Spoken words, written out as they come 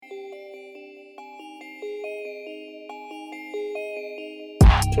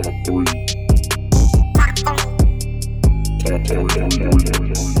All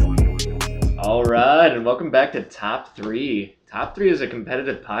right, and welcome back to Top 3. Top 3 is a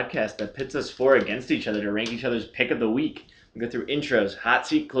competitive podcast that pits us four against each other to rank each other's pick of the week. We go through intros, hot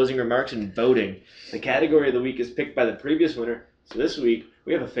seat, closing remarks, and voting. The category of the week is picked by the previous winner. So this week,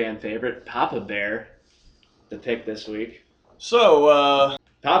 we have a fan favorite, Papa Bear, to pick this week. So,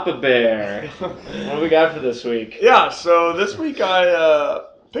 Papa Bear, what do we got for this week? yeah, so this week I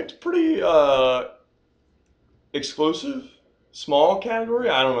picked a pretty exclusive, small category.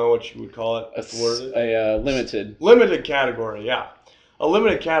 I don't know what you would call it. A limited. Limited category, yeah. A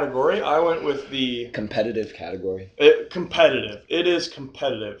limited category. I went with the... Competitive category. Competitive. It is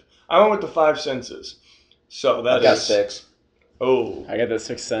competitive. I went with the Five Senses. So that I got is... 6. Oh. I got the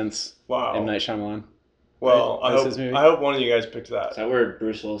Sixth Sense. Wow. M. Night Shyamalan. Well, Right? I hope one of you guys picked that. Is that where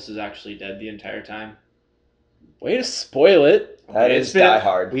Bruce Willis is actually dead the entire time? Way to spoil it. That is Die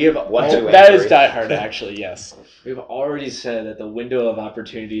Hard. We have That is Die Hard, actually, yes. We've already said that the window of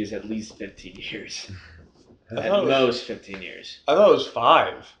opportunity is at least 15 years. At most 15 years. I thought it was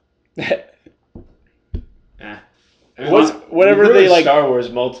 5. Whatever we they like. Star Wars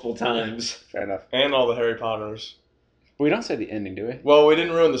multiple times. Fair enough. And all the Harry Potters. We don't say the ending, do we? Well, we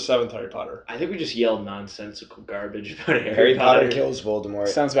didn't ruin the 7th Harry Potter. I think we just yelled nonsensical garbage about Harry Potter kills Voldemort.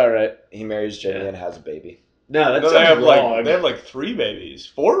 Sounds about right. He marries Ginny and has a baby. No, that's they have wrong. they have like 3 babies.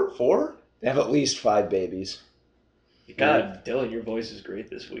 4? They have at least 5 babies. God, Dylan, your voice is great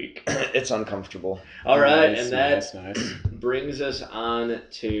this week. It's uncomfortable. All right, Nice, and that nice. brings us on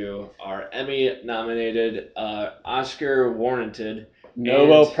to our Emmy-nominated, Oscar-warranted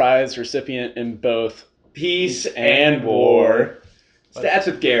Nobel Prize recipient in both Peace and War. Stats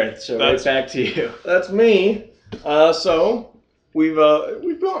with Gareth. So right back to you. That's me. So we've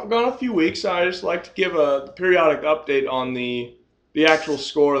gone a few weeks. I just like to give a periodic update on the actual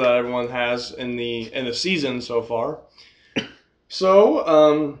score that everyone has in the season so far.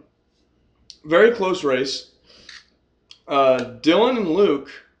 So very close race. Dylan and Luke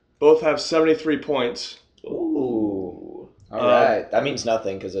both have 73 points. Ooh. All right. That means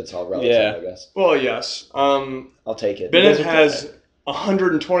nothing because it's all relative, I guess. Well, yes. I'll take it. Bennett has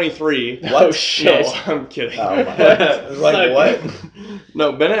 123. What? Oh, shit. No, I'm kidding. Oh, my. Like, what?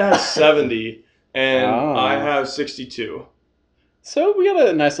 No, Bennett has 70, and Oh. I have 62. So we got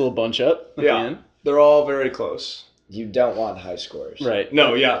a nice little bunch up at the end. They're all very close. You don't want high scores. Right.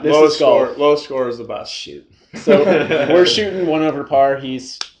 No, yeah, This lowest is golf. score is the best. Shoot. So we're shooting 1 over par.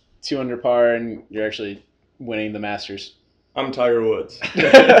 He's 2 under par, and you're actually winning the Masters. I'm Tiger Woods.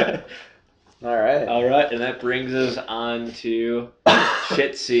 All right. All right, and that brings us on to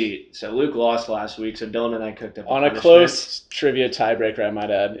shit seat. So Luke lost last week, so Dylan and I cooked up On a punishment. close trivia tiebreaker, I might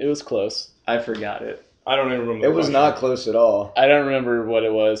add. It was close. I forgot it. I don't even remember. It was not close at all. I don't remember what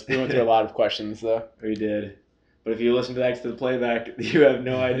it was. We went through a lot of questions, though. We did. But if you listen back to the playback, you have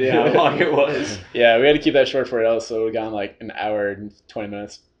no idea how long it was. Yeah, we had to keep that short for it, else, so we got like an hour and 20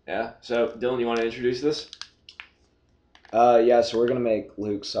 minutes. Yeah. So, Dylan, you want to introduce this? Yeah, so we're going to make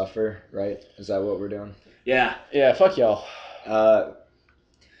Luke suffer, right? Is that what we're doing? Yeah. Yeah, fuck y'all.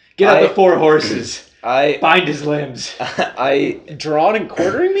 Get out the 4 horses. I Bind his limbs. Drawing and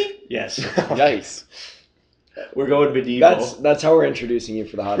quartering me? Yes. Yikes. We're going medieval. That's how we're introducing you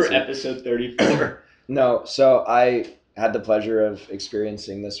for the hot for seat. episode 34. No, so I had the pleasure of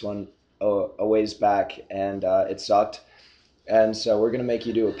experiencing this one a ways back, and it sucked. And so we're going to make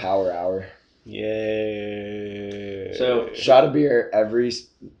you do a power hour. Yay. So, Shot of beer every,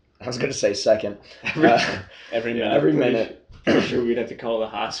 I was going to say second. every minute. Every minute. Pretty sure we'd have to call the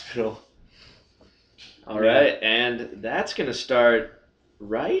hospital. All right, and that's going to start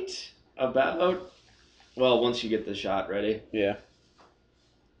right about, well, once you get the shot ready. Yeah.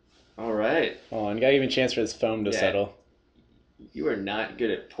 All right. Hold on, you gotta give me a chance for this foam to settle. You are not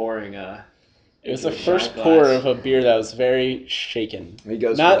good at pouring It was the into a first shot glass. pour of a beer that was very shaken. He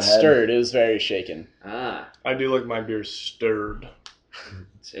goes Not for the head. stirred, it was very shaken. Ah, I do like my beer stirred.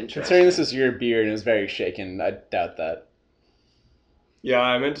 it's interesting. Considering this is your beer and it was very shaken, I doubt that. Yeah,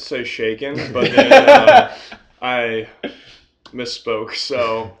 I meant to say shaken, but then I misspoke.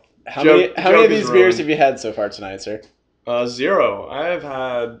 So How many joke of is these beers ruined. have you had so far tonight, sir? 0. I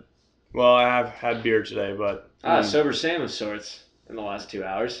have had beer today, but Sober Sam of sorts in the last 2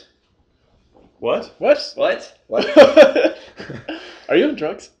 hours. what? What? What? Are you on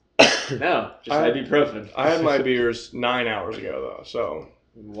drugs? No, just ibuprofen. I had my beers 9 hours ago though. So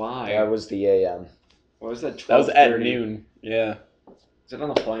Why? That was the AM. What was that? That was at 12:30? noon. Yeah. Is it on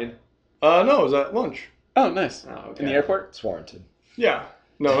the plane? no, it was at lunch. Oh, nice. Oh, okay. In the airport? It's warranted. Yeah,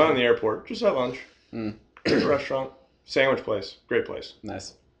 no, not in the airport, just at lunch. Mm. Restaurant, sandwich place, great place.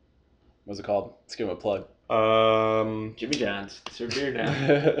 Nice. What's it called? Let's give him a plug. Jimmy John's. It's a beer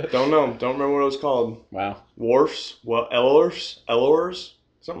now. Don't know. Don't remember what it was called. Wow. Wharfs? Well, Ellers?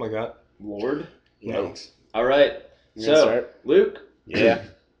 Something like that. Lord. Yikes. All right. You gonna So, start? Luke, Yeah.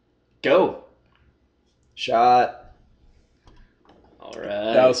 go. Shot. All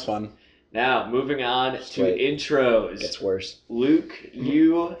right. That was fun. Now, moving on to Wait. intros. Gets worse. Luke,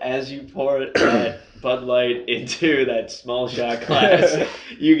 you, as you pour that Bud Light into that small shot glass,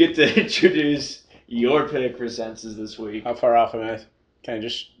 you get to introduce your pick for senses this week. How far off am I? Can I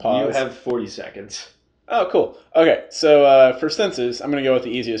just pause? You have 40 seconds. Oh, cool. Okay, so for senses, I'm going to go with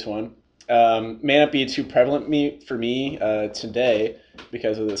the easiest one. May not be too prevalent for me today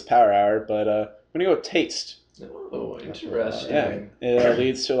because of this power hour, but I'm going to go with taste. Oh, interesting. Yeah, it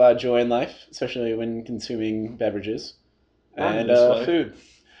leads to a lot of joy in life, especially when consuming beverages and this way. food.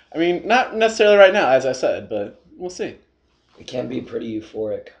 I mean, not necessarily right now, as I said, but we'll see. It can be pretty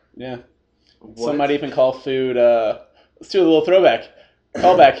euphoric. Yeah. What? Some might even call food, let's do a little throwback.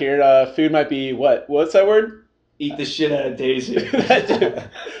 Callback here. Food might be what? What's that word? Eat the shit out of Daisy.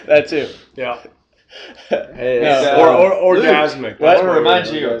 That too. Yeah. Hey, No. Or Luke, orgasmic. What? I want to remind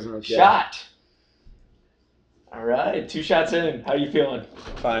you, Orgasmic, yeah. shot. All right, 2 shots in. How you feeling?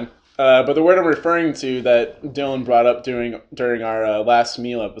 Fine. But the word I'm referring to that Dylan brought up during our last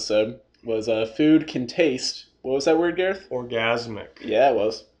meal episode was food can taste. What was that word, Gareth? Orgasmic. Yeah, it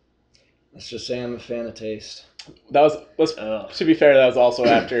was. Let's just say I'm a fan of taste. That was. Ugh. To be fair, that was also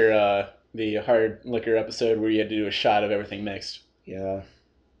after the hard liquor episode where you had to do a shot of everything mixed. Yeah.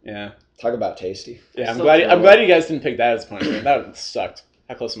 Yeah. Talk about tasty. Yeah. I'm Still glad. throw I'm up. glad you guys didn't pick that as punishment. That would sucked.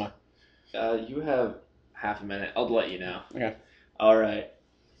 How close am I? You have half a minute. I'll let you know. Okay. All right.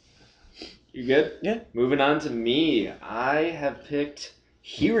 You good? Yeah. Moving on to me. I have picked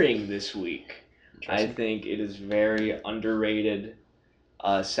hearing this week. I think it is very underrated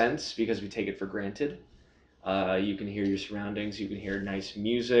sense because we take it for granted. You can hear your surroundings. You can hear nice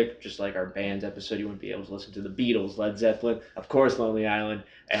music, just like our band episode. You wouldn't be able to listen to the Beatles, Led Zeppelin, of course, Lonely Island,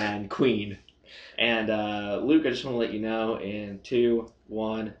 and Queen. And Luke, I just want to let you know in 2,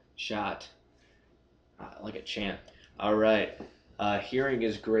 1, shot. Like a chant. All right. Hearing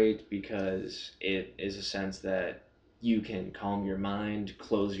is great because it is a sense that you can calm your mind,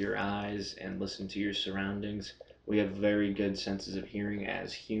 close your eyes, and listen to your surroundings. We have very good senses of hearing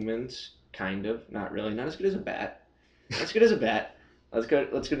as humans, kind of. Not really. Not as good as a bat. Not as good as a bat. Let's go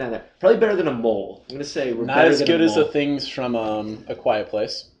down there. Probably better than a mole. I'm gonna say we're Not better as than good a as the mole. things from A Quiet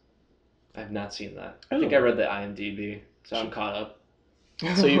Place. I've not seen that. Oh. I think I read the IMDb, so I'm caught up.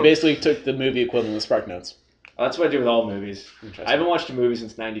 So you basically took the movie equivalent of Spark Notes. Well, that's what I do with all movies. Interesting. I haven't watched a movie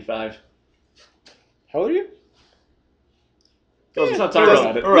since '95. How old are you? Let's not talk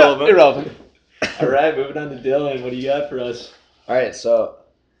about it. Irrelevant. No, irrelevant. All right, moving on to Dylan. What do you got for us? All right, so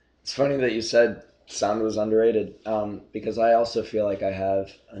it's funny that you said sound was underrated because I also feel like I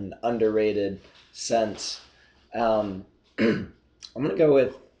have an underrated sense. I'm gonna go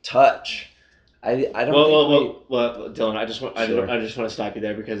with touch. I don't think Well, Dylan, I just want Sure. I just want to stop you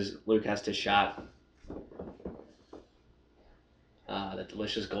there because Luke has to shot. That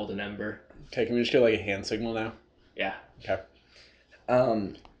delicious golden ember. Okay, can we just get like a hand signal now? Yeah,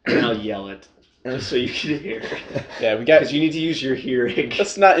 and and I'll yell it just so you can hear. Yeah, we got. Because you need to use your hearing.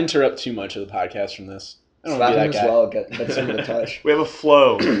 Let's not interrupt too much of the podcast from this. I don't want slap to him be as that guy. well. Get some of the touch. We have a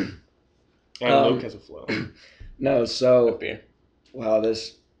flow. And Um, Luke has a flow. No, so Beer. wow,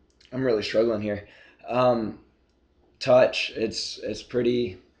 I'm really struggling here. Touch, it's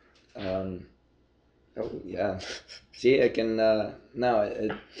pretty. Oh yeah, see, I can.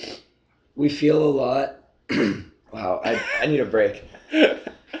 We feel a lot. Wow, I need a break. All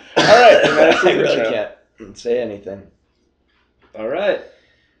right, and that's I the really intro. can't say anything. All right.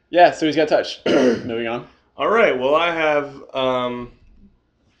 Yeah, so he's got touch. Moving on. All right. Well, I have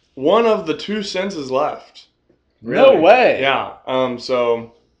one of the 2 senses left. No way. Yeah.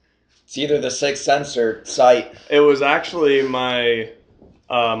 So It's either the sixth sense or sight. it was actually my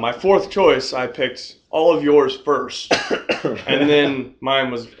 4th choice. I picked all of yours first, and then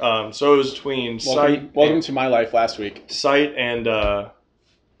mine was. So it was between Welcome to my life last week. sight and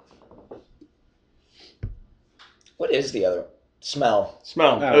What is the other? Smell.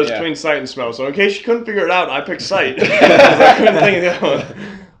 smell. Oh, it was yeah. between sight and smell. So in case you couldn't figure it out, I picked sight because I couldn't think of the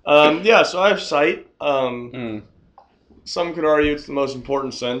other one. Yeah. So I have sight. Some could argue it's the most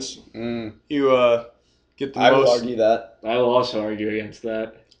important sense. You get the I will most. argue that. I will also argue against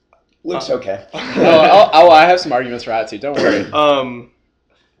that. Luke's okay. I have some arguments for hot seat. Don't worry.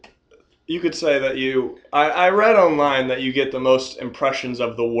 You could say that I read online that you get the most impressions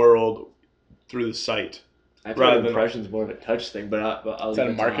of the world through the sight. I Rather thought than- impression's more of a touch thing, but I'll Is that a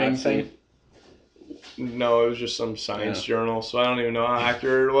leave it to marketing hot seat. thing? No, it was just some science journal, so I don't even know how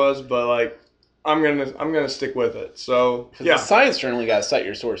accurate it was, but like I'm gonna stick with it. So Because yeah, the science journal, you gotta cite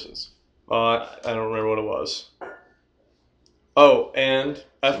your sources. I don't remember what it was. Oh, and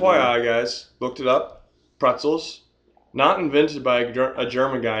FYI, guys, looked it up. Pretzels, not invented by a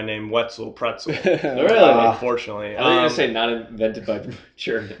German guy named Wetzel Pretzel. Really? Unfortunately, I thought you were gonna say not invented by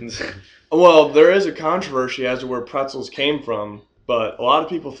Germans. well, there is a controversy as to where pretzels came from, but a lot of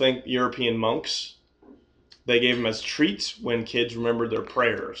people think European monks, they gave them as treats when kids remembered their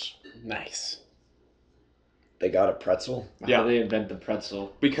prayers. Nice. They got a pretzel. Yeah. How did they invent the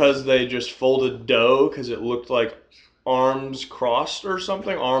pretzel? Because they just folded dough because it looked like arms crossed or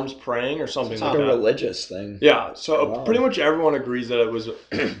something, arms praying or something It's like like a that. religious thing. Yeah, so Wow. pretty much everyone agrees that it was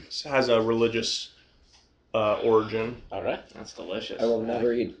has a religious origin. All right. That's delicious. I will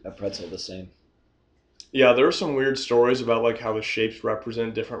never eat a pretzel the same. Yeah, there were some weird stories about like how the shapes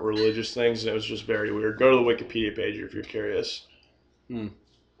represent different religious things, and it was just very weird. Go to the Wikipedia page if you're curious.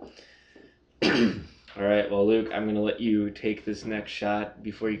 All right, well, Luke, I'm going to let you take this next shot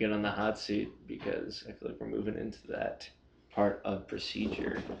before you get on the hot seat because I feel like we're moving into that part of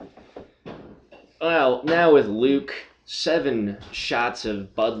procedure. Well, now with Luke, 7 shots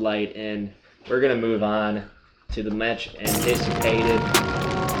of Bud Light in, we're going to move on to the much anticipated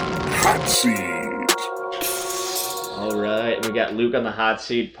Hot seat. All right, we got Luke on the hot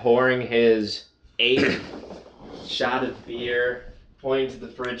seat pouring his 8th shot of beer, pointing to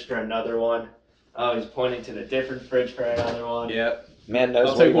the fridge for another one. Oh, he's pointing to the different fridge for another one. Yep. Man knows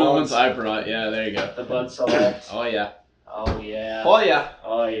I'll what take he one of the wants. ones I brought. Yeah, there you go. The Bud Select. Oh, yeah. Oh, yeah. Oh, yeah.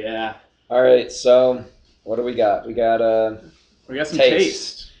 Oh, yeah. All right, so what do we got? We got We got some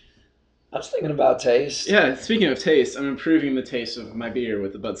Taste. taste. I was thinking about taste. Yeah, speaking of taste, I'm improving the taste of my beer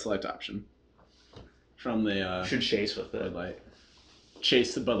with the Bud Select option. From the Should chase with Bud it. Light.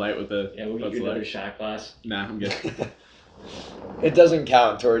 Chase the Bud Light with the Yeah, we'll Bud get you another Select. shot glass. Nah, I'm good. It doesn't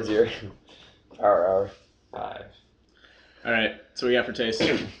count towards your power hour. 5. All right, so we got for taste.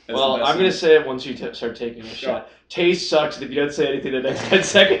 That's Well, the best I'm going one. to say it once you start taking a shot. Taste sucks if you don't say anything the next 10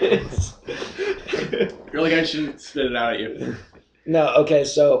 seconds. You're like, I shouldn't spit it out at you. No, okay,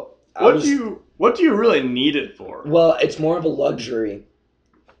 so What do you really need it for? Well, it's more of a luxury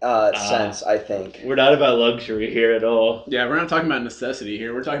sense, I think. We're not about luxury here at all. Yeah, we're not talking about necessity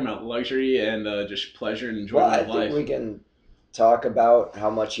here. We're talking about luxury and just pleasure and Well, enjoyment I of think life. we can talk about how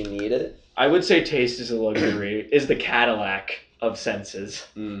much you need it. I would say taste is a luxury, is the Cadillac of senses.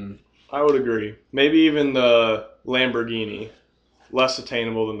 Mm. I would agree. Maybe even the Lamborghini, less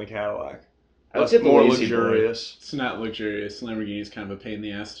attainable than the Cadillac. I would Less, say the more Lazy Boy. luxurious. It's not luxurious. Lamborghini's kind of a pain in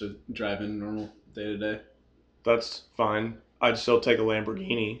the ass to drive in normal day to day. That's fine. I'd still take a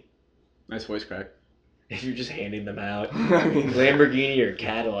Lamborghini. Nice voice crack. If you're just handing them out. I mean, Lamborghini or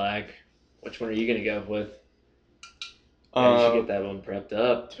Cadillac, which one are you going to go with? Yeah, you should get that one prepped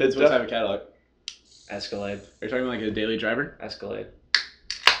up. Depends what type of Cadillac. Escalade. Are you talking like a daily driver? Escalade.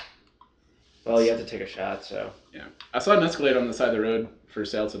 Well, you have to take a shot, so. Yeah. I saw an Escalade on the side of the road for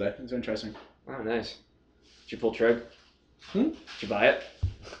sale today. It was interesting. Oh, nice. Did you pull trig? Hmm? Did you buy it?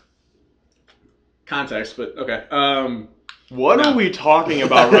 Context, but okay. what No. are we talking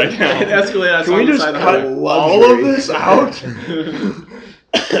about right now? An Escalade I saw Can we on the just side of the cut road. all of this out?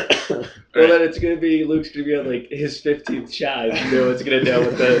 Well, then it's going to be, Luke's going to be on like his 15th shot. You know what's going to know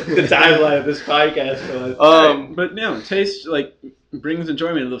what the timeline of this podcast was. But no, taste like brings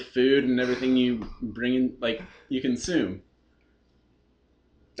enjoyment of the food and everything you bring in, like you consume.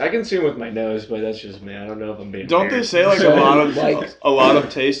 I consume with my nose, but that's just me. I don't know if I'm being Don't fair. they say like So, a lot of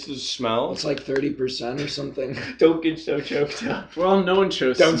taste is smell? It's like 30% or something. Don't get so choked up. Well, no one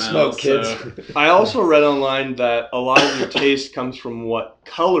chose Don't smell, smoke, kids. so- I also read online that a lot of your taste comes from what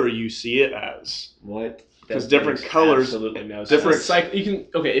color you see it as. What? 'Cause That different makes colors- absolutely no different- sense. Like you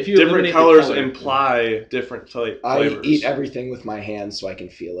can if you Different eliminate the colors color- imply different type I flavors. eat everything with my hands so I can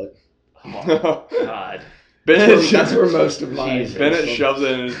feel it. Oh, God. Bennett, That's where most of mine. Jesus. Bennett shoves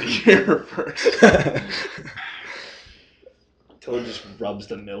it in his ear first. Toad just rubs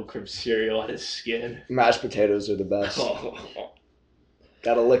the milk from cereal on his skin. Mashed potatoes are the best. Oh.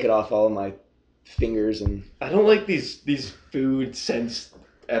 Gotta lick it off all of my fingers and. I don't like these food sense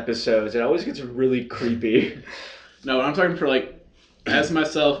episodes. It always gets really creepy. No, I'm talking for like, as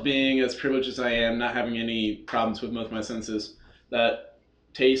myself being as privileged as I am, not having any problems with most of my senses, that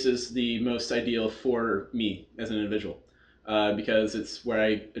taste is the most ideal for me as an individual. Because it's where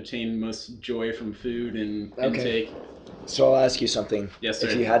I obtain most joy from food and Okay. intake. So I'll ask you something. Yes, sir.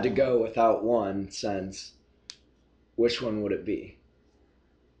 If you had to go without one sense, which one would it be?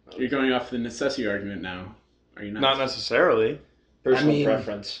 You're going off the necessity argument now. Are you not? Not necessarily. Personal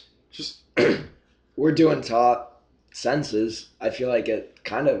preference. Just We're doing top senses. I feel like it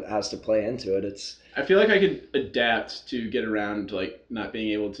kind of has to play into it. It's I feel like I could adapt to get around to like not being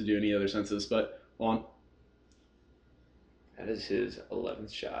able to do any other senses, but hold on. That is his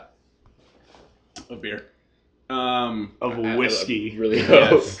 11th shot. Of beer. of whiskey. I really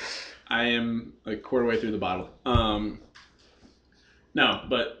hope. Yes. I am a quarter way through the bottle. No,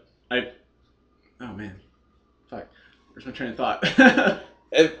 but oh man. Fuck. Where's my train of thought?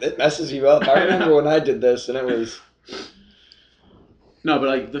 it messes you up. I remember when I did this and it was No, but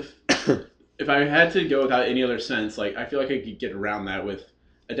like if I had to go without any other sense, like I feel like I could get around that with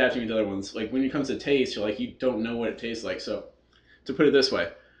adapting to other ones. Like when it comes to taste, you're like you don't know what it tastes like. So to put it this way,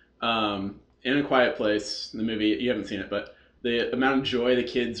 in A Quiet Place, the movie, you haven't seen it, but the amount of joy the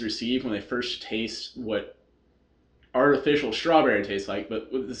kids receive when they first taste what artificial strawberry tastes like, but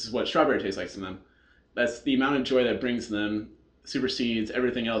this is what strawberry tastes like to them. That's the amount of joy that brings them supersedes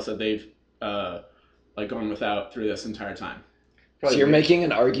everything else that they've like gone without through this entire time. so you're making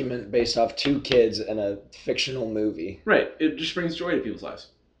an argument based off two kids in a fictional movie. Right. It just brings joy to people's lives.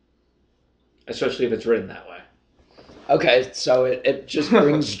 Especially if it's written that way. Okay, so it just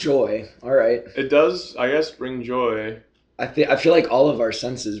brings joy. All right. It does, I guess, bring joy. I feel like all of our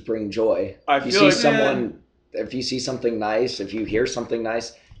senses bring joy. I If you feel see like someone, if you see something nice, if you hear something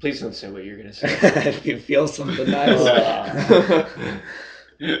nice, Please don't say what you're going to say. if you feel something nice.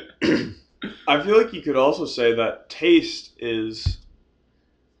 I feel like you could also say that taste is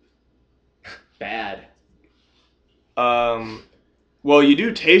Bad. well, you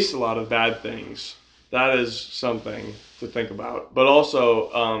do taste a lot of bad things. That is something to think about. But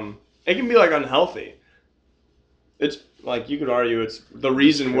also, it can be like unhealthy. It's like you could argue it's the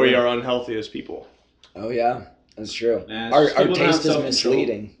reason we are unhealthy as people. Oh yeah, that's true. Nah, it's Our just people don't have taste is self-control.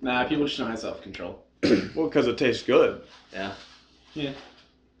 misleading. Nah, people just don't have self-control. Well, because it tastes good. Yeah. Yeah.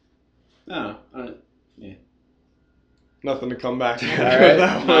 No, I don't. Nothing to come back to. All right.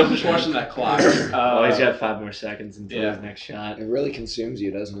 That No, I'm one. just watching that clock. Oh, he's got 5 more seconds until yeah. his next shot. It really consumes you,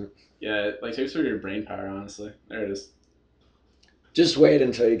 doesn't it? Yeah, it like takes away your brain power, honestly. There it is. Just wait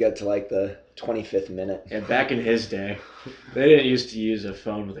until you get to like the 25th minute. Yeah, back in his day, they didn't used to use a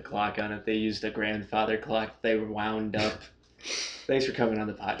phone with a clock on it. They used a grandfather clock. They were wound up. Thanks for coming on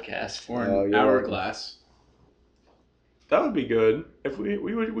the podcast. Or Oh, an you're hourglass. That would be good. If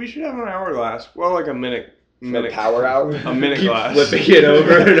we should have an hourglass. Well, like a minute For power hour. A minute glass. Flipping it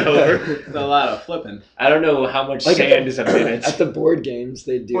over and over. It's a lot of flipping. I don't know how much Like sand is a minute. At the board games,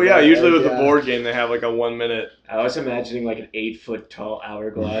 they do. Well, yeah. that, Usually like, with the yeah. board game, they have like a 1 minute. I was imagining like an 8-foot tall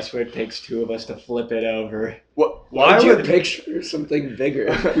hourglass where it takes 2 of us to flip it over. What? Why Why would you would? picture something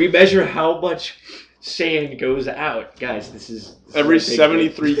bigger? We measure how much sand goes out. Guys, this is Every a big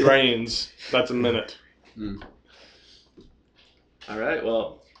 73 grains, that's a minute. thing. All right,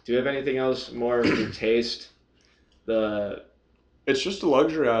 well, do you have anything else more for taste? It's just a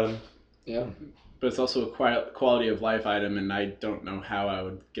luxury item. Yeah. But it's also a quality of life item, and I don't know how I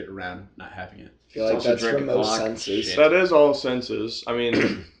would get around not having it. I feel like Also that's for drink a most clock. senses. Shit. That is all senses. I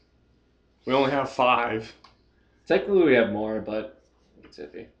mean, we only have 5. Technically, we have more, but it's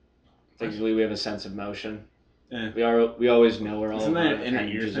iffy. Technically, we have a sense of motion. Yeah. We always know where all Isn't of our that an ear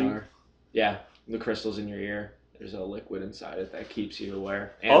appendages thing? are. Yeah, the crystals in your ear. There's a liquid inside it that keeps you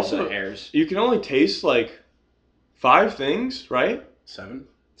aware. And Also- the hairs. You can only taste like 5 things, right? 7?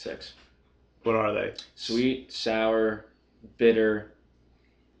 6. What are they? Sweet, sour, bitter.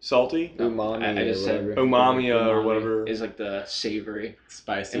 Salty? Umami I just or said whatever. Umami or umami whatever. is like the savory.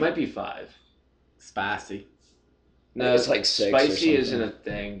 Spicy. It might be 5. Spicy. No, it's like 6 or Spicy isn't something. a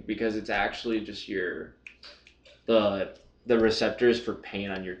thing because it's actually just the receptors for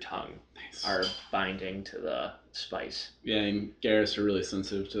pain on your tongue are binding to the spice Yeah, and Gareth's are really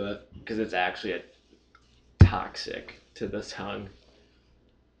sensitive to that. because it's actually a toxic to the tongue.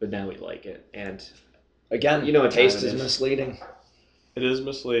 But now we like it, and Again, You know what taste time it is is. misleading. It is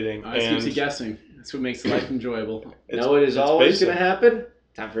misleading. It keeps you And guessing. That's what makes life enjoyable. it's- know what is it's always basic. going to happen?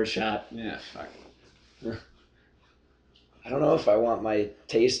 Time for a shot. Yeah, fuck. I don't know if I want my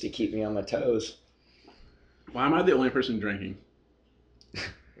taste to keep me on my toes. Why am I the only person drinking? I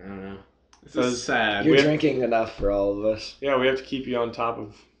don't know. This is sad. You're have- drinking enough for all of us. Yeah, we have to keep you on top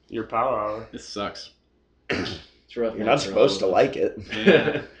of your power hour. This sucks. It's rough. You're not supposed to like it.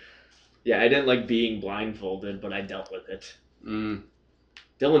 Yeah. Yeah, I didn't like being blindfolded, but I dealt with it. Mm.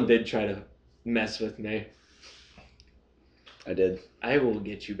 Dylan did try to mess with me. I did. I will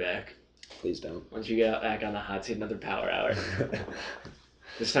get you back. Please don't. Once you get back on the hot seat, another power hour.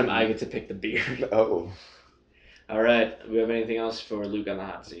 This time I get to pick the beer. Oh. All right. Do we have anything else for Luke on the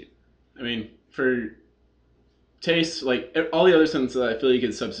hot seat? I mean, for taste, like all the other senses, I feel you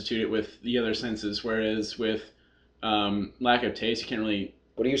could substitute it with the other senses. Whereas with lack of taste, you can't really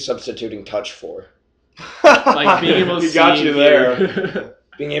What are you substituting touch for? like being able to He see. got you there. Here.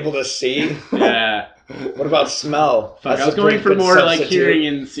 Being able to see? Yeah. What about smell? Fuck, That's I was a going pretty for good more like substitute. hearing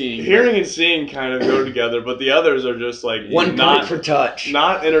and seeing. Hearing and seeing kind of go together, but the others are just like One point for touch.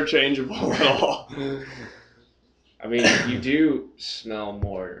 not interchangeable at all. I mean, you do smell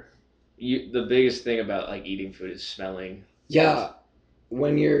more. The biggest thing about like eating food is smelling. Yeah,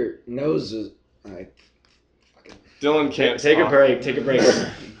 when your nose is like. Dylan can't Take a talk. break. Take a break.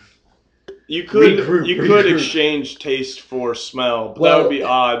 You could Regroup. exchange taste for smell, but that Well, would be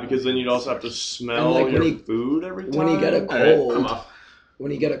odd because then you'd also have to smell and, like, your when you- food every time. when you get a All right, cold, I'm off.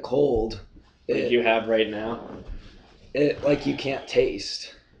 when you get a cold, Like you have right now. it like you can't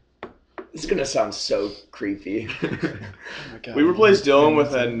taste. It's gonna sound so creepy. Oh my God. We replaced Dylan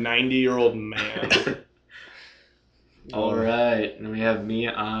with a 90-year-old man. All right, and we have me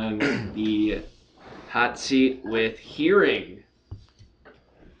on the hot seat with hearing.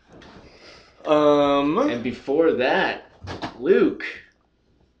 And before that, Luke.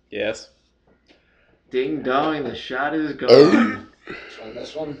 Yes. Ding dong, the shot is gone.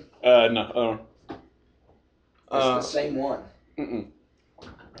 This one? No. It's the same one.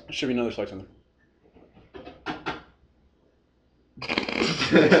 Should be another selection.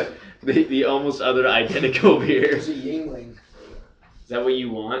 the almost other identical beer. It's a Yingling. Is that what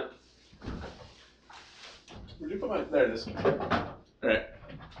you want? Where'd you put my? There it is. All right.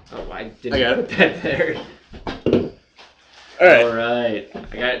 Oh, I I didn't got put that there. All right. All right.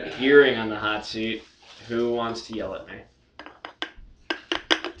 I got hearing on the hot seat. Who wants to yell at me?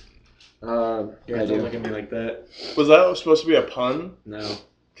 I Don't do. look at me like that. Was that supposed to be a pun? No.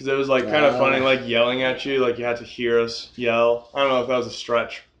 Because it was like kind of funny, like yelling at you, like you had to hear us yell. I don't know if that was a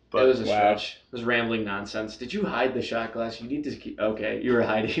stretch, but It was a wow. stretch. It was rambling nonsense. Did you hide the shot glass? You need to keep. Okay, you were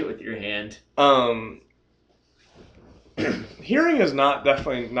hiding it with your hand. Hearing is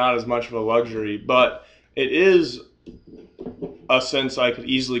definitely not as much of a luxury, but it is a sense I could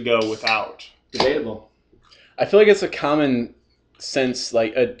easily go without. Debatable. I feel like it's a common sense,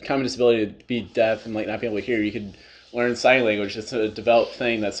 like a common disability to be deaf and like not be able to hear. You could learn sign language. It's a developed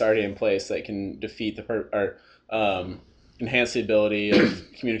thing that's already in place that can defeat or enhance the ability of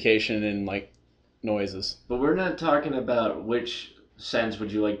communication and like noises. But we're not talking about which sense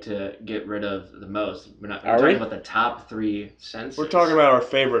would you like to get rid of the most. We're Are talking we? about the top 3 senses. We're talking about our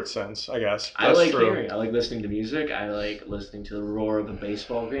favorite sense, I guess. I That's like true. hearing. I like listening to music. I like listening to the roar of a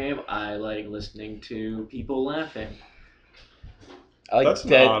baseball game. I like listening to people laughing. I like That's an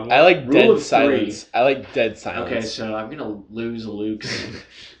dead. odd one. I like Rule dead of 3. silence. I like dead silence. Okay, so I'm gonna lose Luke's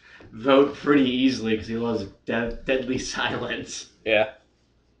vote pretty easily because he loves deadly silence. Yeah.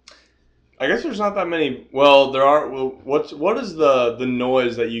 I guess there's not that many. Well, there are. Well, what is the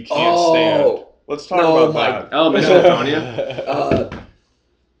noise that you can't stand? Let's talk about that. Oh, misophonia.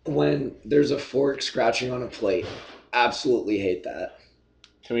 When there's a fork scratching on a plate, absolutely hate that.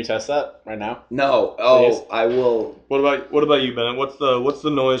 Can we test that right now? No, Please? I will. What about you, Bennett? What's the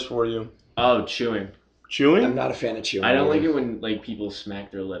noise for you? Oh, chewing. Chewing? I'm not a fan of chewing. I don't like it when like people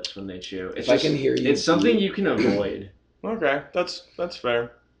smack their lips when they chew. It's If I can hear you It's something eat. you can avoid. Okay, that's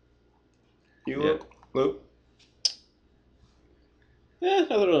fair. You Luke? Yeah,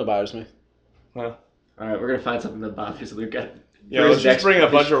 nothing really bothers me. All right, we're gonna find something that bothers Luke. Yeah, let's just bring a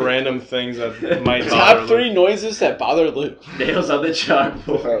bunch of random things that might bother Top 3 noises that bother Luke. nails on the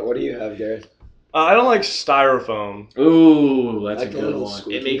chalkboard. Alright, what do you have, Gareth? I don't like styrofoam. Ooh, that's Like a the good little one.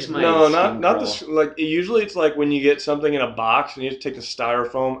 squeaky It makes my No, skin not crawl. the like. Usually, it's like when you get something in a box and you have to take the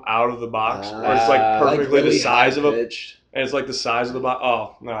styrofoam out of the box, or it's like perfectly the size of a, pitched. and it's like the size of the box.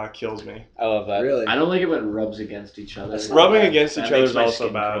 Oh no, it kills me. I love that. Really? I don't like it when it rubs against each other. That's not Rubbing bad. against That each other makes is my also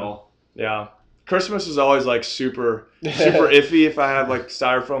skin bad. crawl. Yeah, Christmas is always like super iffy. If I have like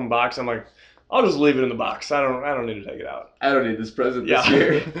styrofoam box, I'm like, I'll just leave it in the box. I don't need to take it out. I don't need this present Yeah. this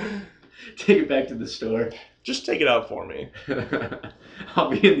year. Take it back to the store. Just take it out for me. I'll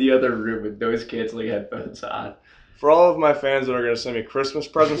be in the other room with noise canceling headphones on. For all of my fans that are going to send me Christmas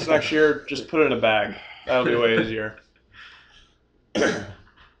presents next year, just put it in a bag. That'll be way easier.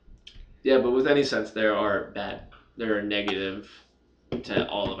 Yeah, but with any sense, there are negative to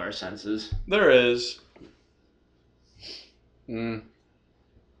all of our senses. There is. Mm.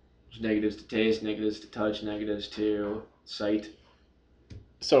 There's negatives to taste, negatives to touch, negatives to sight.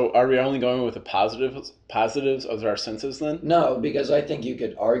 So are we only going with the positives of our senses then? No, because I think you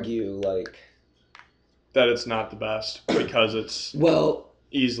could argue like, That it's not the best because it's. well,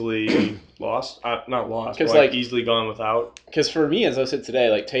 easily lost. Not lost, 'Cause, but like like- easily gone without. Because for me, as I said today,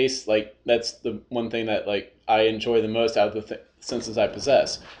 like taste, like that's the one thing that like I enjoy the most out of the senses I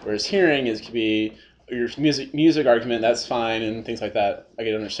possess. Whereas hearing could be your music argument. That's fine and things like that. I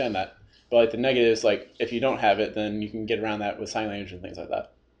can understand that. But like the negatives, like if you don't have it, then you can get around that with sign language and things like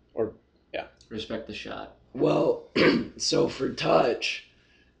that. Or Respect the shot. Well, so for touch,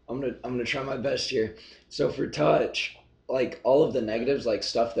 I'm gonna try my best here. So for touch, like all of the negatives, like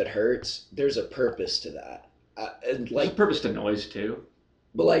stuff that hurts, there's a purpose to that. And There's a like, purpose to noise too.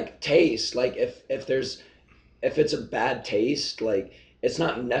 but like taste, like if it's a bad taste, like it's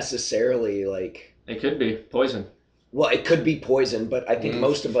not necessarily like, It could be poison. well, it could be poison, but I think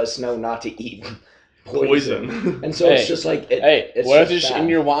most of us know not to eat poison. Poison. And so it's just like it's what if just it's bad. in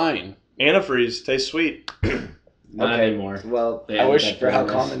your wine? Antifreeze tastes sweet. Not Okay. anymore. Well, They I added wish that for how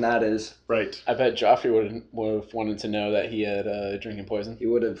bitterness. common that is, Right. I bet Joffrey would have wanted to know that he had drinking poison.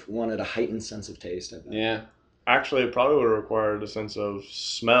 you would have wanted a heightened sense of taste. I bet. Yeah. Actually, it probably would have required a sense of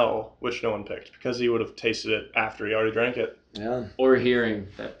smell, which no one picked, because he would have tasted it after he already drank it. Yeah. Or hearing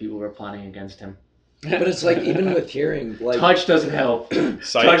that people were plotting against him. But it's like even with hearing, like Touch doesn't help.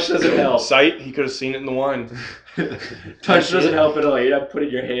 Sight, Touch doesn't help. Sight, he could have seen it in the wine. Touch doesn't help at all. You're not putting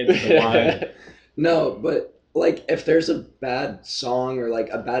your hand in the wine. no, but like if there's a bad song or like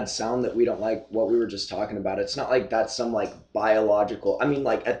a bad sound that we don't like, what we were just talking about, it's not like that's some like biological. I mean,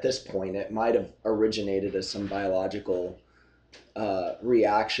 like at this point, it might have originated as some biological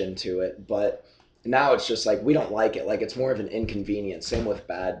reaction to it, but now it's just like we don't like it. Like it's more of an inconvenience. Same with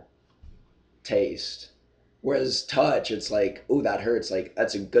bad taste. Whereas touch, it's like, ooh, that hurts. Like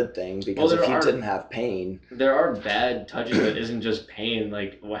that's a good thing because Well, if you there are- didn't have pain, There are bad touches that isn't just pain.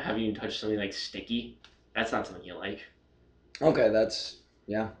 Like having you touch something like sticky. That's not something you like. okay, that's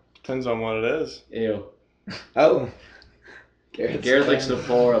yeah. Depends on what it is. Ew. Oh, Gareth likes to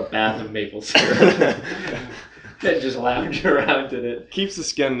pour a bath of maple syrup. Then just lounge around in it. Keeps the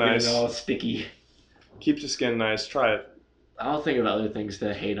skin Nice. nice. All sticky. Keeps the skin nice. Try it. I'll think of other things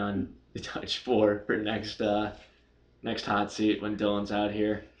to hate on the touch for next hot seat when Dylan's out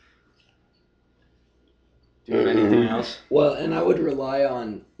here. Do you have anything else? Well, and I would rely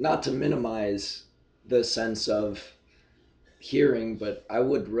on, not to minimize the sense of hearing, but I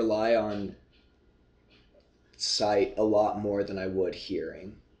would rely on sight a lot more than I would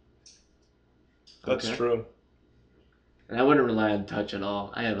hearing. That's Okay. true. And I wouldn't rely on touch at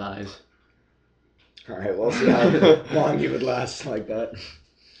all. I have eyes. All right, we'll see how long you would last like that.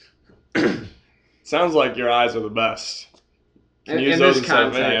 Sounds like your eyes are the best. Can In use this those instead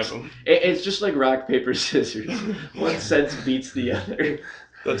of any of context, them. it's just like rock, paper, scissors. One sense beats the other.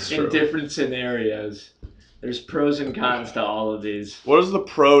 That's true. In different scenarios. There's pros and cons to all of these. What is the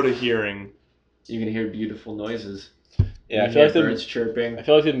pro to hearing? You can hear beautiful noises. Yeah, I You feel like hear the birds chirping, I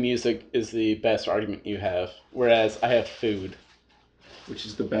feel like the music is the best argument you have, whereas I have food. which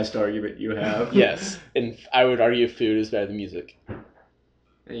is the best argument you have. Yes, and I would argue food is better than music.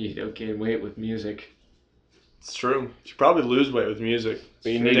 And you don't gain weight with music. It's true. You should probably lose weight with music.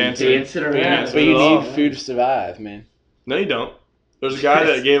 But you Maybe need, dancing around. Yeah, but you Oh. need food to survive, man. No, you don't. There's a guy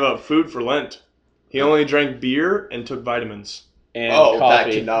that gave up food for Lent. He only drank beer and took vitamins. And that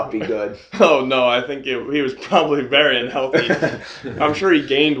coffee. cannot be good. Oh, no, I think he was probably very unhealthy. I'm sure he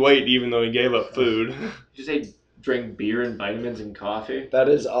gained weight even though he gave up food. Did you say drink beer and vitamins and coffee? That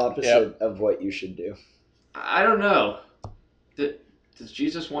is opposite of what you should do. I don't know. Does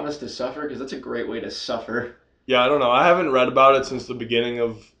Jesus want us to suffer? Because that's a great way to suffer. Yeah, I don't know. I haven't read about it since the beginning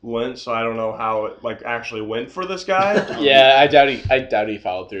of Lent, so I don't know how it actually went for this guy. Yeah, I doubt he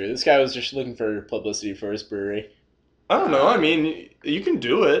followed through. This guy was just looking for publicity for his brewery. I don't know. I mean, you can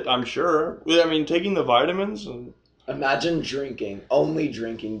do it, I'm sure. I mean, taking the vitamins, and Imagine only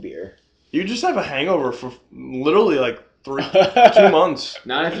drinking beer. you just have a hangover for literally like 2 months.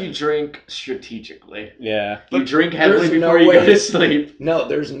 Not if you drink strategically. Yeah. You drink heavily There's no before you go way. to sleep. No,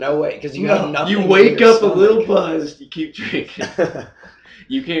 there's no way because you No, have nothing. You in wake your up a little stomach. buzzed. You keep drinking.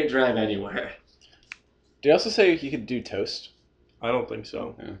 You can't drive anywhere. Did you also say you could do toast? I don't think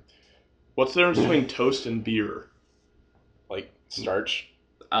so. Yeah. What's the difference between toast and beer? Like starch?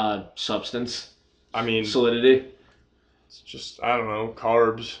 Substance, I mean, solidity. it's just, I don't know,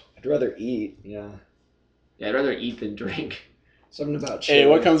 carbs. I'd rather eat. Yeah, Yeah, I'd rather eat than drink. something about. Hey, chili.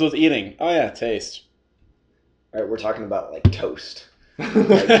 what comes with eating? Oh yeah, taste. All right, we're talking about like toast,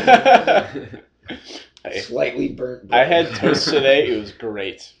 Hey, slightly burnt. I bread. had toast today. It was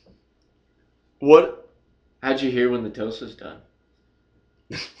great. What? How'd you hear when the toast was done?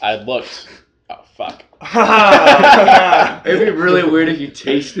 I looked. Oh fuck. It'd be really weird if you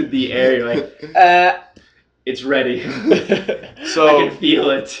tasted the air. You're like, It's ready. So I can feel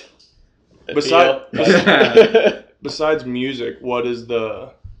it. besides music, what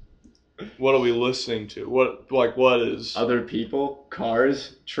are we listening to? What is Other people,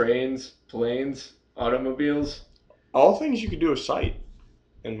 cars, trains, planes, automobiles. all things you could do with sight,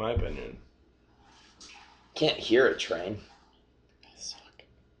 in my opinion. Can't hear a train.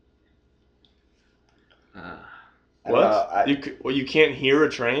 Ah. I don't What? know, You can't hear a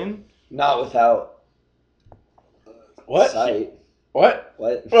train? not without What? sight. What?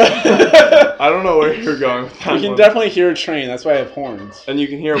 What? I don't know where you're going with that You can one. definitely hear a train. That's why I have horns. And you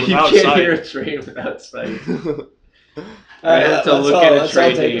can hear it You without can't sight. hear a train without sight. I Alright, have to let's look all- at a let's all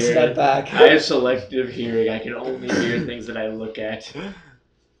train to take a hear step it. back. I have selective hearing. I can only hear things that I look at.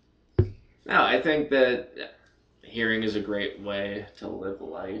 No, I think that hearing is a great way to live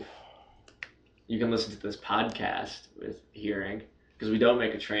life. You can listen to this podcast with hearing, because we don't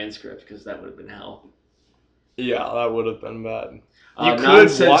make a transcript, because that would have been hell. Yeah, that would have been bad. You could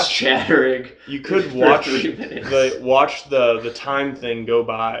Nonsense watch- chattering. You could For watch 3 minutes. the time thing go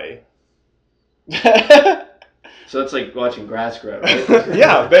by. So that's like watching grass grow, right?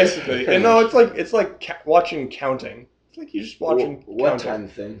 Yeah, basically. And no, it's like watching counting. It's like you're just watching What counting. time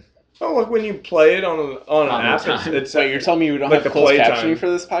thing? Oh, like when you play it on an On app, the time. it's Wait, you're telling me we don't Like have the closed playtime. captioning for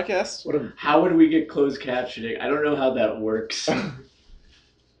this podcast? What a How would we get closed captioning? I don't know how that works.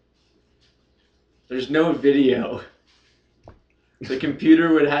 There's no video. The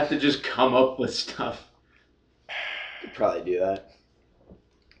computer would have to just come up with stuff. could probably do that.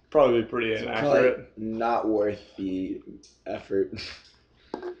 probably pretty It's inaccurate. probably not worth the effort.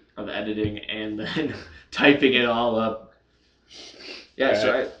 Of editing and then typing it all up. Yeah,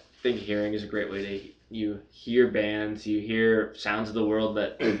 so I think hearing is a great way to you hear bands, you hear sounds of the world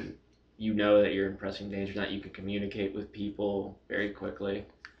that you know that you're impressing danger, that you can communicate with people very quickly.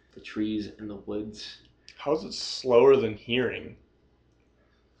 The trees and the woods, How is it slower than hearing?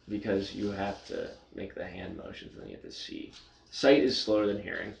 because you have to make the hand motions and then you have to see. Sight is slower than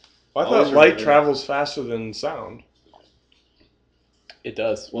hearing. I Always thought light remember- travels faster than sound. It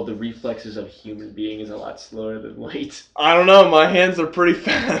does. Well, the reflexes of a human being is a lot slower than light. I don't know. My hands are pretty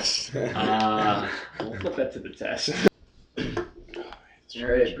fast. We'll put that to the test.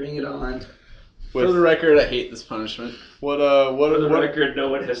 Alright, bring it on. For the record, I hate this punishment. What For the record, no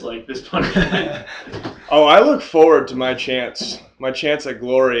one has liked this punishment. Oh, I look forward to my chance at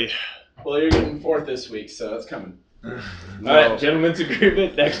glory. Well, you're getting fourth this week, so it's coming. No. Alright, gentlemen's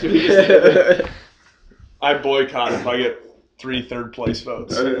agreement. Next week is I boycott if I get 3 third place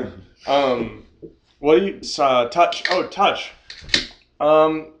votes. What do you touch? Oh, touch.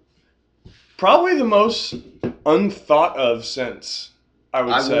 Probably the most unthought of sense. I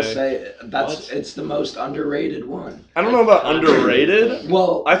would I say. will say it's the most underrated one. I don't know about underrated.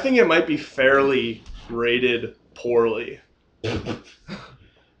 Well, I think it might be fairly rated poorly.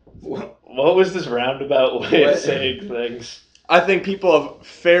 What was this roundabout way What? of saying things? I think people have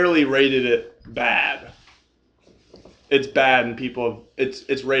fairly rated it bad. It's bad, and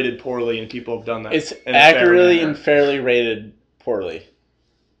it's rated poorly, and people have done that. It's in a fair accurately manner. and fairly rated poorly.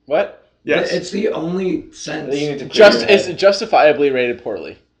 What? Yes, it's the only sense. It's justifiably rated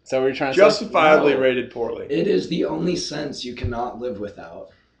poorly. Is that what you're trying to say? justifiably No. rated poorly. It is the only sense you cannot live without.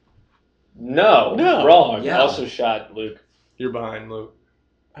 No, No. wrong. Yeah. Also shot Luke. You're behind, Luke.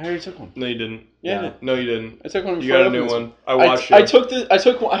 I already took one. No, you didn't. Yeah, I did. No, you didn't. I took one. You before got a I new opened this one. I watched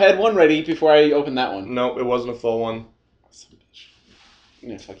you. I had one ready before I opened that one. Nope, it wasn't a full one.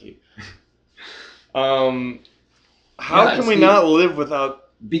 Yeah, fuck you. How Yeah, can we Steve. not live without?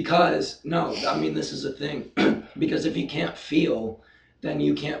 Because, no, I mean, this is a thing. Because if you can't feel, then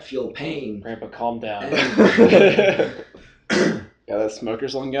you can't feel pain. Grandpa, calm down. And Got that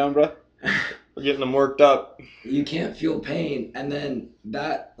smoker's lung going, bro? We're getting them worked up. you can't feel pain. And then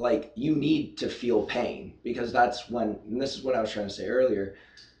that, like, you need to feel pain. Because that's when, and this is what I was trying to say earlier,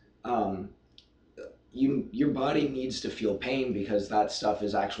 your body needs to feel pain because that stuff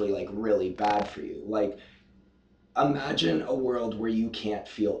is actually, like, really bad for you. Like, imagine a world where you can't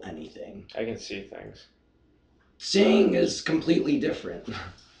feel anything. I can see things. Seeing is completely different.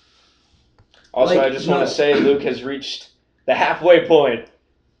 Also, Like, I just want no. to say Luke has reached the halfway point.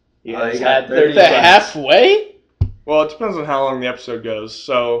 He has you got had 30 30 The seconds. halfway? Well, it depends on how long the episode goes.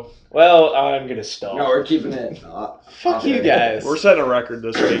 So Well, I'm going to stall. No, we're keeping it. Fuck you guys. we're setting a record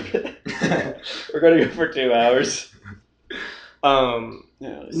this week. We're going to go for 2 hours.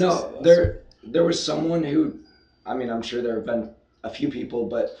 Yeah, No, there was someone who, I mean, I'm sure there have been a few people,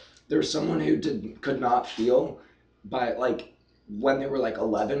 but there was someone who could not feel by, like, when they were like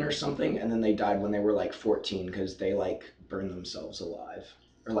 11 or something, and then they died when they were like 14 because they like burned themselves alive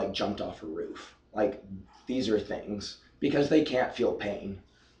or like jumped off a roof. like these are things because they can't feel pain.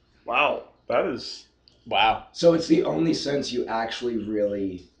 Wow, that is. Wow. So it's the only sense you actually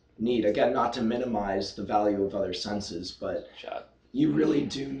really need. Again, not to minimize the value of other senses, but Shot. you really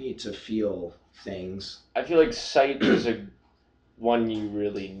do need to feel things. I feel like sight is a one you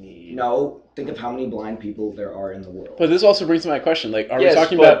really need. No, think of how many blind people there are in the world. But this also brings to my question: like, are Yes, we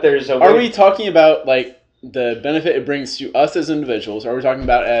talking but about? there's a Are way- we talking about like the benefit it brings to us as individuals? Or are we talking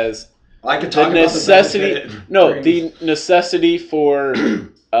about as I could the talk about necessity? the benefit. No, the necessity for.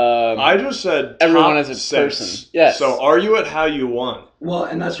 I just said everyone top as a six. person. Yes. So argue it how you want. Well,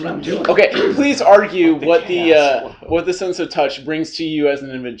 and that's what I'm doing. Okay, please argue The what chaos. what the sense of touch brings to you as an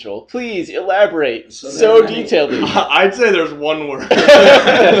individual. Please elaborate So so there are many- detailedly. I'd say there's one word.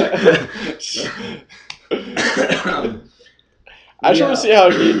 I just want to see how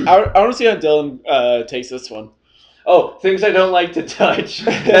I want to see how Dylan takes this one. Oh, things I don't like to touch.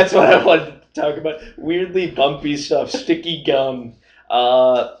 That's what I wanted to talk about. Weirdly bumpy stuff, sticky gum.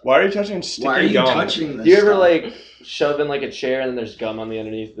 Why are you touching sticky Why are you gum? touching this? Do you ever stuff? like shove in like a chair and then there's gum on the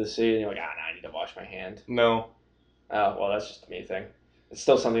underneath of the seat and you're like, no, I need to wash my hand. No, Oh, well, that's just a me thing. It's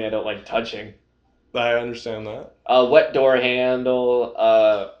still something I don't like touching. I understand that. Wet door handle,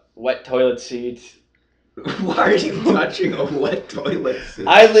 wet toilet seat. Why are you touching a wet toilet seat?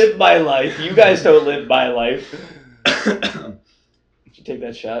 I live my life. You guys don't live my life. Did you take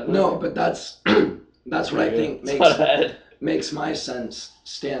that shot? No, but that's what I think It's not bad. makes my sense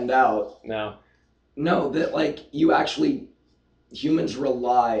stand out. No. No, that like you actually humans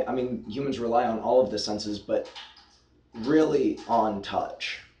rely on all of the senses, but really on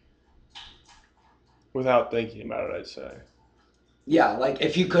touch. Without thinking about it, I'd say. Yeah, like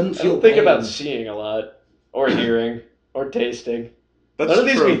if you couldn't I feel don't think pain, about seeing a lot, or hearing, or tasting. That's None of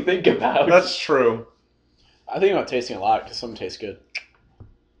these true. we think about. That's true. I think about tasting a lot because some taste good.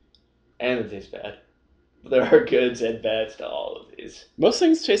 And it tastes bad. There are goods and bads to all of these. Most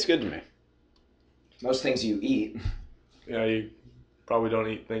things taste good to me. most things you eat. Yeah, you probably don't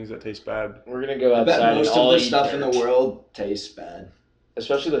eat things that taste bad. We're gonna go I bet outside and most all of the eat stuff in dirt. the world tastes bad.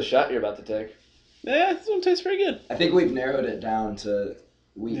 Especially the shot you're about to take. Yeah, this one tastes pretty good. I think we've narrowed it down to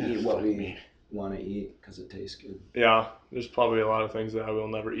we Yeah, eat what fuck we me. want to eat because it tastes good. Yeah, there's probably a lot of things that I will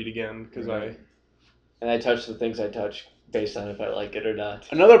never eat again because Right. And I touch the things I touch based on if I like it or not.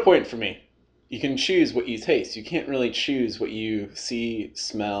 Another point for me. You can choose what you taste. You can't really choose what you see,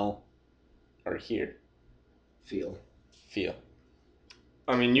 smell, or hear, Feel. feel.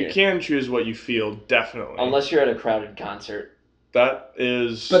 I mean, you Yeah. can choose what you feel, definitely. Unless you're at a crowded concert. That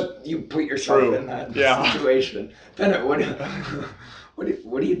is. But you put yourself True. in that Yeah. situation. Bennett, what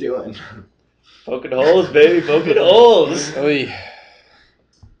are you doing? Poking holes, baby, poking holes. Oy.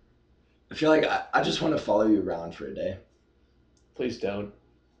 I feel like I just want to follow you around for a day. Please don't.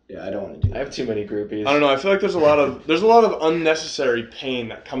 Yeah, I don't want to do I that. have too many groupies. I don't know. I feel like there's a lot of unnecessary pain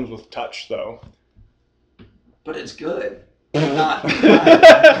that comes with touch, though. But it's good.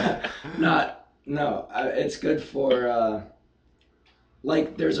 Not no. It's good for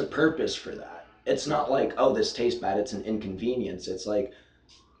like there's a purpose for that. It's not like, oh, this tastes bad. It's an inconvenience. It's like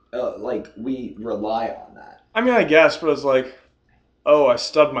we rely on that. I mean, I guess, but it's like, oh, I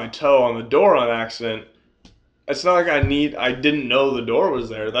stubbed my toe on the door on accident. It's not like I didn't know the door was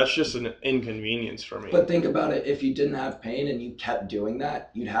there. That's just an inconvenience for me. But think about it. If you didn't have pain and you kept doing that,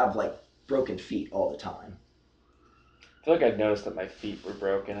 you'd have like broken feet all the time. I feel like I'd noticed that my feet were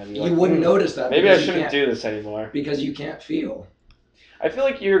broken. I'd be like, You wouldn't notice that. maybe I because you shouldn't can't- do this anymore. because you can't feel. I feel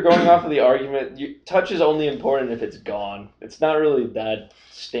like you're going off of the argument. Touch is only important if it's gone. It's not really that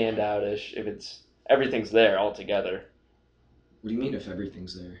standout-ish if everything's there altogether. What do you mean if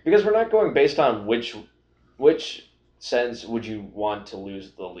everything's there? Because we're not going based on which sense would you want to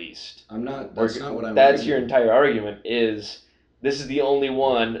lose the least. I'm not. That's not what I'm. That's your arguing. entire argument. Is this is the only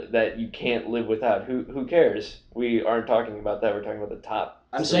one that you can't live without? Who cares? We aren't talking about that. We're talking about the top.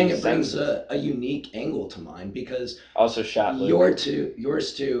 I'm saying it brings a unique angle to mine because Also shot loop.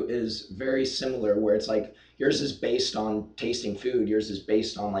 yours too is very similar. Where it's like yours is based on tasting food. Yours is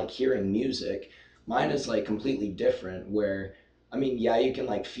based on like hearing music. Mine is like completely different. Where I mean, yeah, you can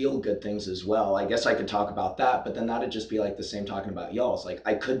like feel good things as well. I guess I could talk about that, but then that'd just be like the same talking about y'all. It's like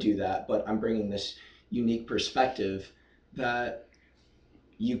I could do that, but I'm bringing this unique perspective that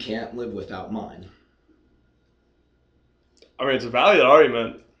you can't live without mine. I mean, it's a valid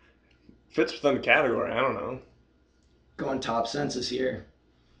argument. Fits within the category. I don't know. Going top senses here.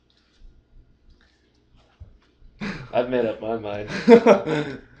 I've made up my mind.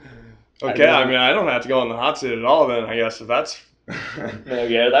 Okay, I mean, I don't have to go on the hot seat at all then, I guess, if that's... No,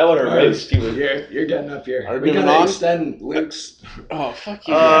 Gareth, I want to roast you. You're getting up here. Are we We moving gotta on? extend Luke's. Oh, fuck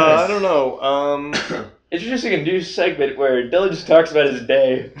you guys. I don't know. Introducing a new segment where Dylan just talks about his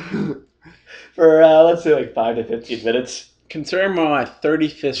day for, let's say, like 5 to 15 minutes. Consider my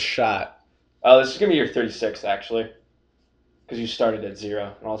 35th shot. Oh, this is going to be your 36th, actually. Because you started at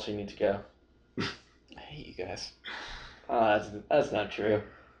 0, and also you need to go. I hate you guys. Oh, that's not true.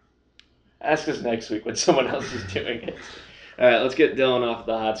 Ask us next week when someone else is doing it. All right, let's get Dylan off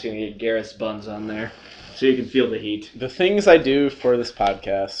the hot seat and get Gareth's buns on there so you can feel the heat. The things I do for this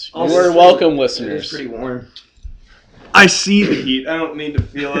podcast. Oh, You are it's welcome, It listeners. is pretty warm. I see the heat. I don't need to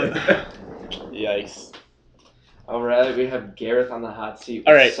feel it. Yikes. All right, we have Gareth on the hot seat with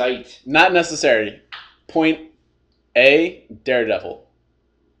All right. Sight. Not necessary. Point A, Daredevil.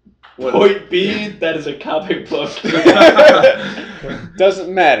 Point B, that is a comic book.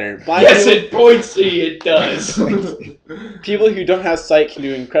 Doesn't matter. Blind Yes, people, at point C, it does. people who don't have sight can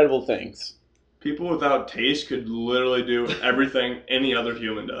do incredible things. People without taste could literally do everything any other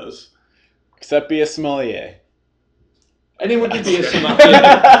human does. Except be a sommelier. Anyone can be a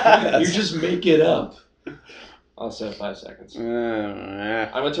sommelier. You just make it up. Also, 5 seconds.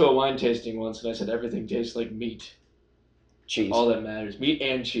 I went to a wine tasting once and I said everything tastes like meat. Cheese. All that matters. Meat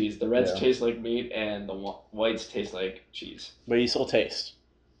and cheese. The reds Yeah. taste like meat and the whites taste like cheese. But you still taste.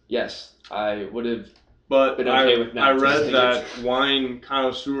 Yes, I would have. But Been okay with not I read tasting that wine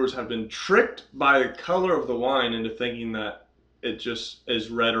connoisseurs have been tricked by the color of the wine into thinking that it just is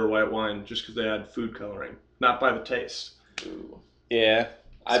red or white wine just because they add food coloring, not by the taste. Ooh. Yeah.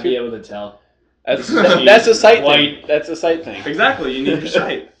 I'd be able to tell. That's Cheese, that's a sight white. thing. That's a sight thing. Exactly, you need your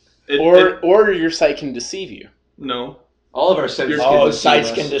sight. Or your sight can deceive you. No. All of our senses Your- can Oh, deceive sights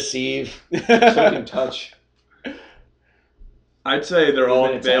us. can deceive. So can touch. I'd say they We've all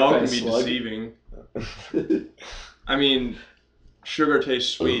been can attacked by be a slug. deceiving. I mean, sugar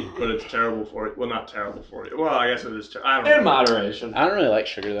tastes sweet, but it's terrible for you. Well, not terrible for you. Well, I guess it is. I don't In know. moderation. I don't really like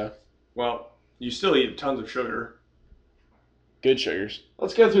sugar though. Well, you still eat tons of sugar. Good sugars.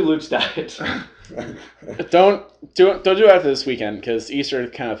 Let's go through Luke's diet. Don't do it after this weekend because Easter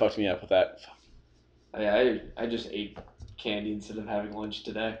kind of fucked me up with that. I just ate candy instead of having lunch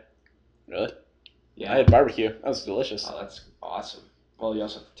today. Really? Yeah. I had barbecue. That was delicious. Oh, that's awesome. Well, you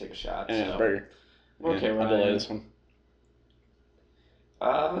also have to take a shot. And a so. burger. Okay, I'll delay Ryan. this one.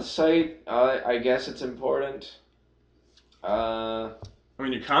 Sight. I guess it's important. I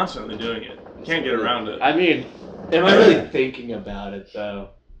mean, you're constantly doing it. You can't get around it. I mean, am I really thinking about it though?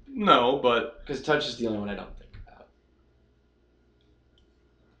 No, but Because touch is the only one I don't think about.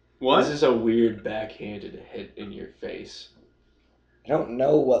 what? This is a weird backhanded hit in your face. I don't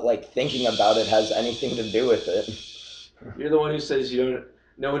know what thinking about it has anything to do with it. You're the one who says you don't.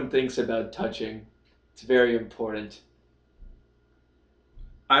 No one thinks about touching. It's very important.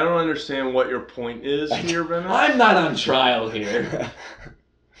 I don't understand what your point is here, Bennett. I'm not on trial here.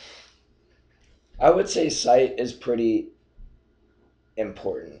 I would say sight is pretty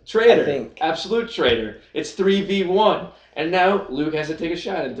important. Traitor. I think Absolute traitor. It's 3v1. And now Luke has to take a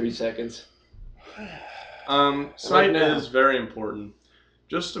shot in 3 seconds. Sight now. is very important.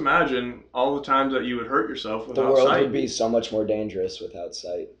 Just imagine all the times that you would hurt yourself the without world sight. would be so much more dangerous without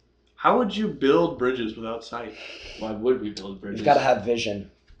sight. How would you build bridges without sight? Why would we build bridges? You've got to have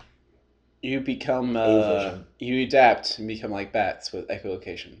vision. You become vision. you adapt and become like bats with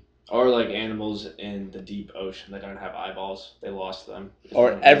echolocation. Or like animals in the deep ocean that don't have eyeballs. They lost them.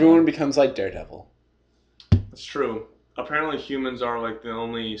 Or everyone becomes like Daredevil. That's true. Apparently, humans are like the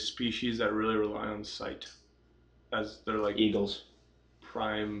only species that really rely on sight, as they're like Eagles.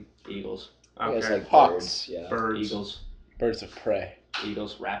 prime. Eagles. I guess Okay, like Hawks. birds. Yeah. birds. Eagles. Birds of prey.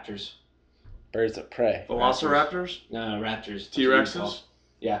 Eagles. Raptors. Birds of prey. Velociraptors. No, raptors. T-Rexes.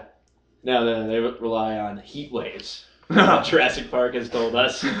 Yeah. No, they rely on heat waves. Jurassic Park has told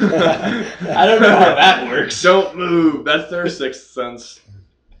us. I don't know how that works. Don't move. That's their sixth sense.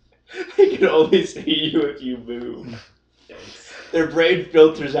 They can only see you if you move. Their brain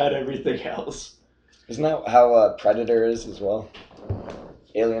filters out everything else. Isn't that how Predator is as well?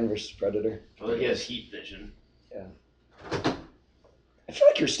 Alien versus Predator. Well, he has heat vision. I feel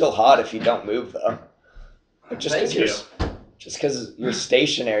like you're still hot if you don't move though. Like, Thank just because you're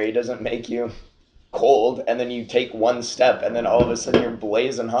stationary doesn't make you cold, and then you take one step, and then all of a sudden you're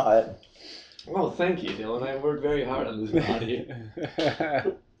blazing hot. Oh, thank you, Dylan. I worked very hard on this body.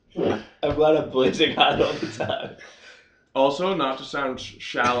 I'm glad I'm blazing hot all the time. Also, not to sound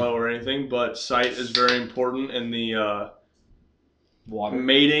shallow or anything, but sight is very important in the Water.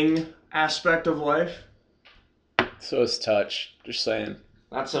 mating aspect of life. So is touch. Just saying.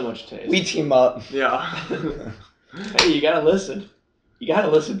 Not so much taste. We team up. Yeah. Hey, you gotta listen. You gotta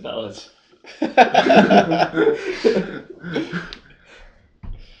listen, fellas.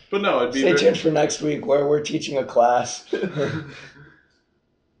 But no, it'd be Stay tuned for next week where we're teaching a class.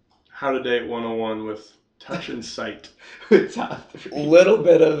 How to Date 101 with touch and sight. Top 3. Little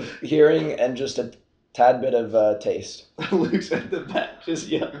bit of hearing and just a tad bit of taste. Luke's at the back, just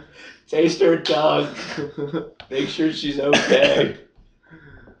yell, taste her tongue. Make sure she's okay.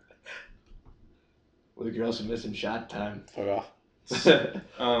 Luke, you're also missing shot time. Fuck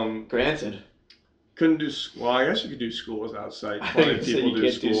off. Granted. Couldn't do school. Well, I guess you could do school without sight. I Plenty think of you people do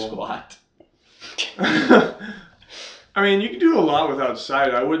can't do school. squat. I mean, you can do a lot without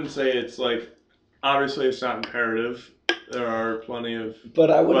sight. I wouldn't say it's like, obviously it's not imperative. There are plenty of...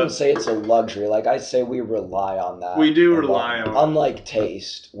 But I wouldn't say it's a luxury. Like, I say we rely on that. We do a lot. rely on it. Unlike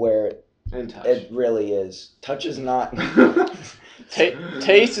taste, where And touch. it really is. Touch is not...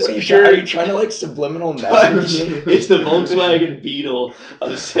 Taste is Are you pure. trying to, like, subliminal Touch. message? It's the Volkswagen Beetle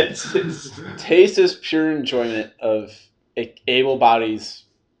of senses. Taste is pure enjoyment of able body's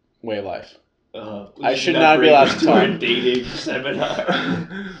way of life. I should not be allowed to our talk. dating seminar.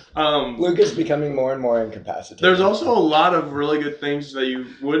 Luke is becoming more and more incapacitated. There's also a lot of really good things that you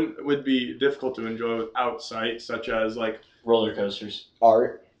would be difficult to enjoy without sight, such as like Roller coasters.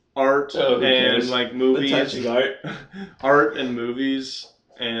 art. art Oh, who and cares? like The movies, touching art. art and movies,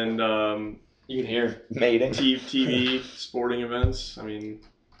 and You can hear. Mating. TV, sporting events. I mean,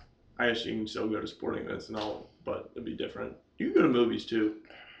 I guess you can still go to sporting events and all, but it'd be different. You can go to movies too.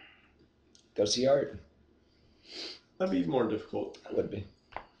 Go see art. That'd be more difficult. That would be.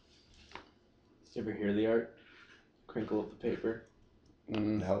 You ever hear the art? Crinkle of the paper.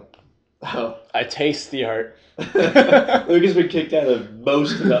 No. Oh. I taste the art. Luke has been kicked out of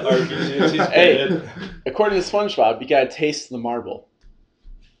most of the art museums he's Hey. been in. According to SpongeBob, you gotta taste the marble.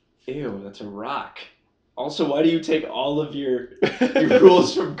 Ew, that's a rock. Also, why do you take all of your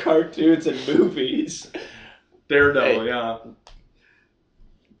rules from cartoons and movies? Daredevil, Hey. yeah.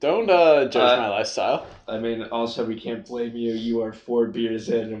 Don't judge my lifestyle. I mean, also, we can't blame you. You are 4 beers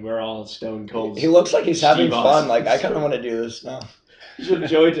in and we're all stone cold. He looks like he's having Steve fun. Austin. Like, I kind of want to do this now. You should have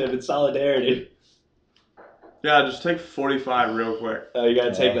joined him in solidarity. Yeah, just take 45 real quick. Oh, you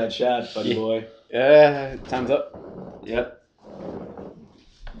gotta take that shot, buddy boy. Yeah, time's up. Yep.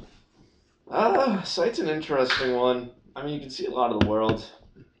 Sight's an interesting one. I mean, you can see a lot of the world.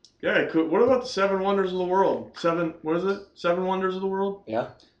 Yeah, cool. What about the 7 wonders of the world? What is it? 7 wonders of the world? And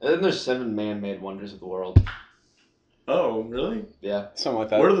then there's 7 man-made wonders of the world. Oh, really? Yeah. Something like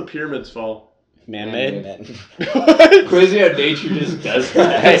that. Where do the pyramids fall? Man-made. Man. Crazy how nature just does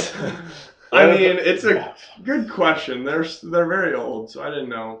that. I mean, it's a good question. They're very old, so I didn't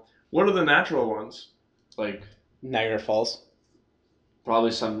know. What are the natural ones? Like, Niagara Falls.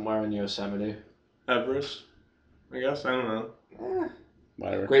 probably somewhere in Yosemite. Everest, I guess. I don't know.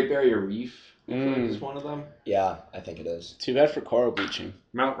 Whatever. Great Barrier Reef, I feel like Mm. is one of them. Yeah, I think it is. Too bad for coral bleaching.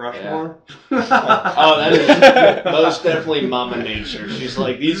 Mount Rushmore. Oh, that is most definitely Mama Nature. She's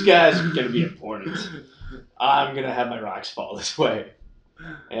like, these guys are going to be important. I'm going to have my rocks fall this way.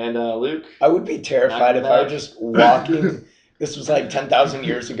 And Luke? I would be terrified if I back. were just walking. This was like 10,000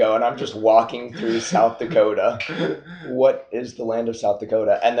 years ago, and I'm just walking through South Dakota. What is the land of South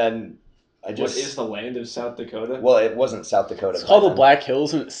Dakota? And then I just. What is the land of South Dakota? Well, it wasn't South Dakota. It's called the then. Black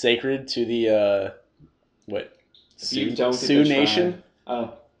Hills, and it's sacred to the what? You don't get Sioux the Nation.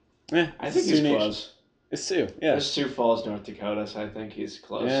 Oh, Yeah, I think Sioux he's Nation. close. It's Sioux. Yeah, There's Sioux Falls, North Dakota, so I think he's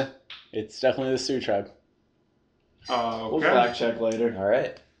close. yeah. It's definitely the Sioux tribe. We'll Okay. fact check later. All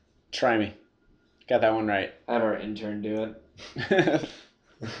right. Try me. Got that one right. Have our intern do it.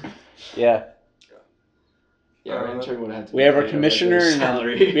 Yeah. Yeah, our intern would have to. We have our pay a commissioner regular and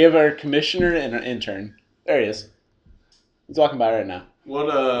salary. we have our commissioner and our intern. There he is. He's walking by right now. What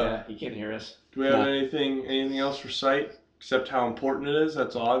Yeah, he can't hear us. do we have No. anything else for sight except how important it is?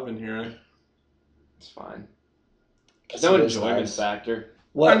 That's all I've been hearing. It's fine. Guess No it is enjoyment nice. factor.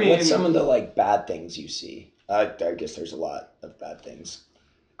 What, I mean- what's some of the like bad things you see? I guess there's a lot of bad things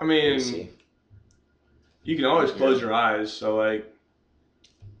I you mean, see. you can always close your eyes, so like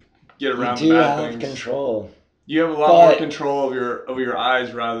get You around do the bad have things. control. You have a lot more But- control of your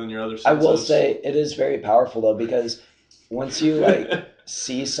eyes rather than your other senses. I will say it is very powerful though, because once you like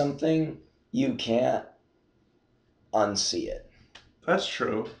see something, you can't unsee it. That's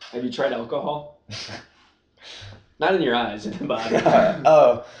true. Have you tried alcohol? Not in your eyes, in the body.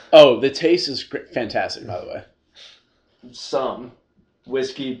 Oh, Oh, the taste is fantastic, by the way. Some.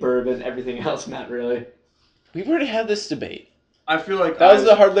 Whiskey, bourbon, everything else, not really. We've already had this debate. I feel like That was eyes,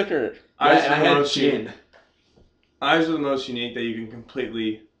 the hard liquor. eyes, and I are the had most gin. eyes are the most unique that you can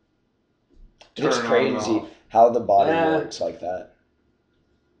completely turn it's on and crazy off. how the body Yeah. works like that.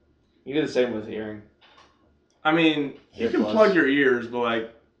 You do the same with hearing. I mean, you can Earplugs. plug your ears, but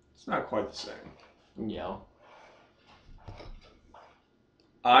like It's not quite the same. Yeah.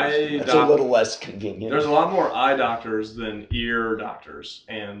 It's a little less convenient. There's a lot more eye doctors than ear doctors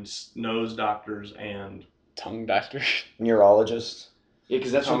and nose doctors and Tongue doctor. Neurologist. Yeah,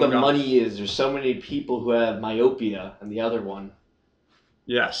 because that's where the money is. There's so many people who have myopia, and the other one.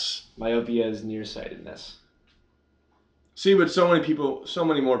 yes. Myopia is nearsightedness. See, but so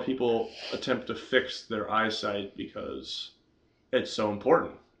many more people attempt to fix their eyesight because it's so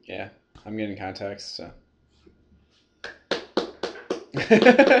important. Yeah, I'm getting contacts, so.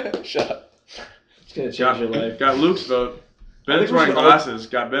 Shut up. It's gonna change your life. Got Luke's vote. Bennett's we wearing should all- glasses.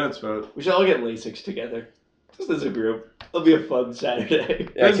 Got Bennett's vote. We should all get LASIK together, just as a group. It'll be a fun Saturday.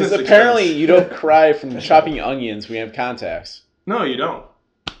 Yeah, because Business apparently expense. you don't cry from chopping onions when you have contacts. No, you don't.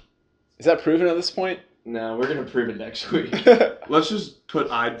 Is that proven at this point? No, we're gonna prove it next week. Let's just put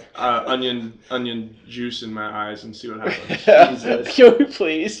onion juice in my eyes and see what happens. Jesus. Can we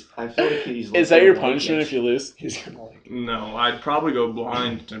please? I feel like he's. Is that your punishment if you lose? He's gonna like it. No, I'd probably go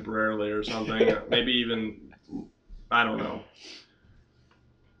blind temporarily or something. Maybe even, I don't know.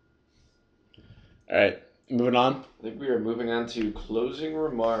 All right, moving on. I think we are moving on to closing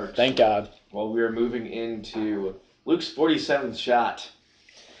remarks. Thank God. While we are moving into Luke's 47th shot.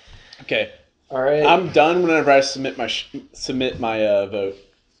 Okay, All right. I'm done whenever I submit my vote.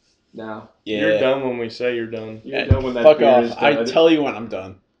 Now, Yeah. You're done when we say you're done. you're done when that Fuck beer off. is I done. tell you when I'm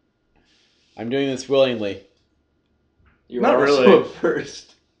done. I'm doing this willingly. You Not are also really. up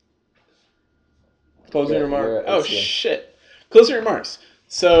first. Closing Yeah, remark. you're- Oh It's you. shit. Closing remarks.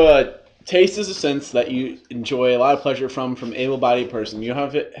 So, taste is a sense that you enjoy a lot of pleasure from able-bodied person. You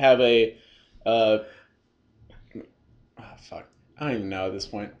have a fuck. I don't even know at this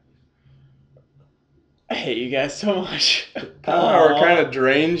point. I hate you guys so much. Power kind of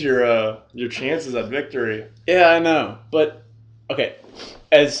drains your chances at victory. Yeah, I know. But okay,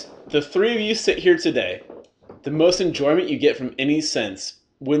 as the three of you sit here today, the most enjoyment you get from any sense,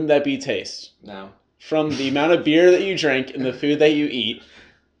 wouldn't that be taste? No. From the amount of beer that you drink and the food that you eat,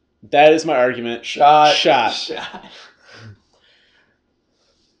 that is my argument. Shot. Shot.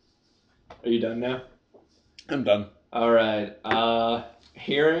 Are you done now? I'm done. All right.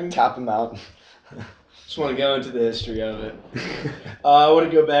 Hearing. Tap him out. Just want to go into the history of it. I want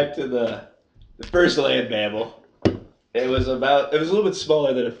to go back to the first land mammal. It was a little bit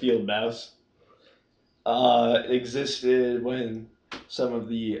smaller than a field mouse. It existed when some of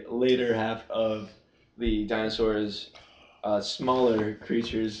the later half of the dinosaurs, smaller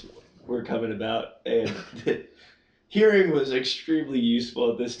creatures were coming about, and hearing was extremely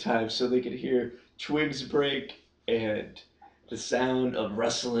useful at this time, so they could hear twigs break and the sound of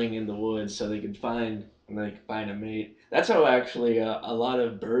rustling in the woods, so they could find a mate. That's how actually a lot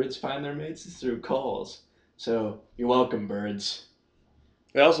of birds find their mates, is through calls. So you're welcome, birds.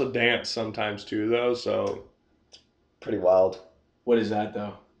 They also dance sometimes too, though. So Pretty wild. What is that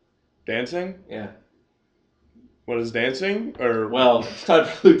though? dancing. Yeah. What is dancing? Or Well, it's time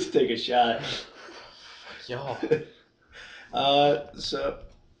for Luke to take a shot. Y'all. So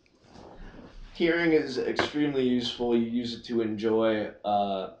hearing is extremely useful. You use it to enjoy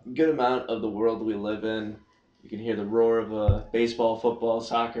a good amount of the world we live in. You can hear the roar of baseball, football,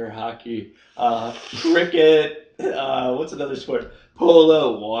 soccer, hockey, cricket. What's another sport?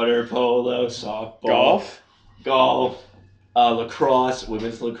 Polo, water polo, softball, golf, lacrosse,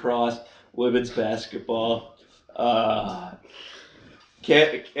 women's basketball.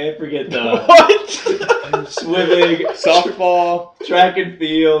 Can't forget the What? swimming, softball. track and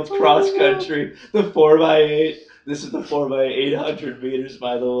field, cross country, the 4x8. This is the 4x8, 800 meters,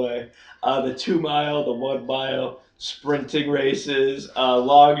 by the way. The 2 mile, the 1 mile, sprinting races,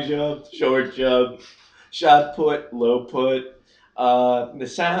 long jump, short jump, shot put, low put,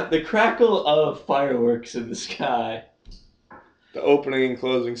 the crackle of fireworks in the sky. The opening and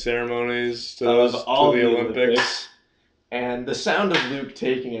closing ceremonies to Of the all the Olympics. And the sound of Luke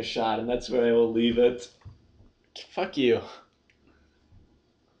taking a shot, and that's where I will leave it. Fuck you.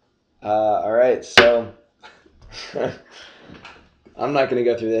 All right, so I'm not gonna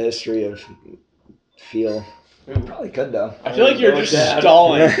go through the history of feel. Probably could though. I feel like you're just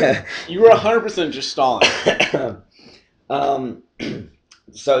stalling. You were 100% just stalling.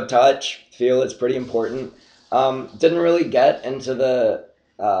 So touch, feel, it's pretty important. Didn't really get into the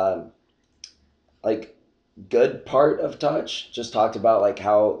good part of touch. Just talked about like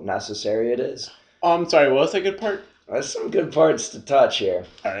how necessary it is. Oh, I'm sorry, what was that good part? There's some good parts to touch here,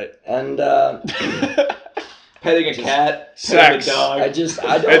 Alright. and Petting a cat, Sex. petting a dog. I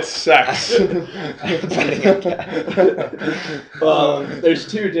don't. It's sex. Petting a cat. There's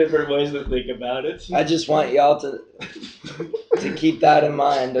two different ways to think about it. I just want y'all to. to keep that in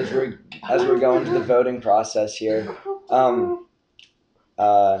mind as we're going to the voting process here.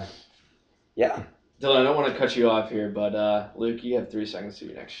 Yeah, Dylan, I don't want to cut you off here, but Luke, you have 3 seconds to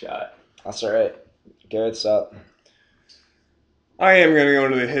your next shot. that's all right. Garrett's up. I am going to go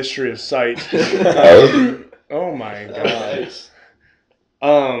into the history of sight. Oh my god.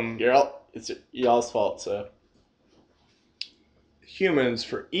 It's y'all's fault, so. Humans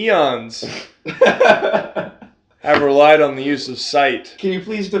for eons have relied on the use of sight. Can you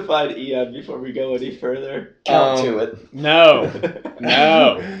please define eon before we go any further? Count to it. No.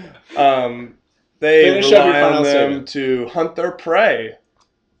 They Finish up your rely on final them statement. to hunt their prey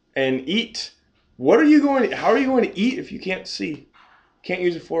and eat. How are you going to eat if you can't see? Can't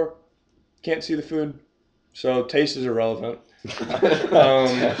use a fork. Can't see the food. So taste is irrelevant.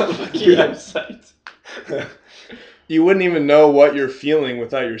 You have sight. You wouldn't even know what you're feeling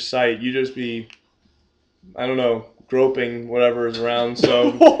without your sight. You'd just be, I don't know, groping whatever is around.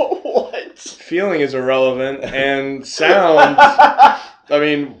 So What? feeling is irrelevant. And sound, I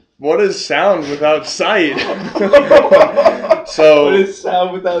mean, what is sound without sight? So What is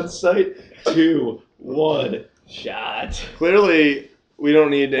sound without sight? 2, 1, shot. clearly, we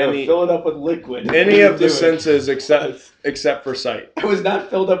don't need any Fill it up with liquid. What any are of the you doing? senses except for sight. It was not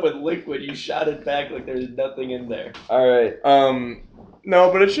filled up with liquid. You shot it back like there's nothing in there. All right.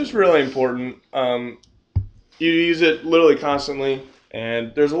 No, but it's just really important. You use it literally constantly,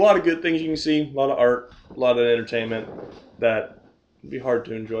 and there's a lot of good things you can see, a lot of art, a lot of entertainment that would be hard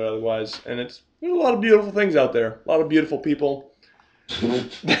to enjoy otherwise. And there's a lot of beautiful things out there, a lot of beautiful people.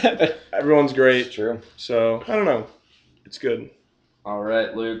 Everyone's great. It's true. So, I don't know. It's good. All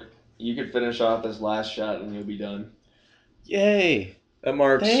right, Luke. You could finish off this last shot and you'll be done. Yay. That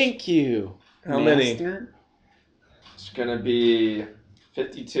marks Thank you. how many? Master. It's going to be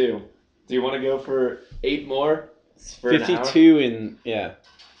 52. Do you want to go for 8 more? For an hour? 52 and, yeah.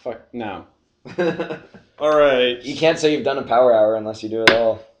 Fuck, no. All right. You can't say you've done a power hour unless you do it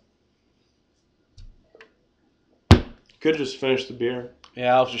all. Could just finish the beer.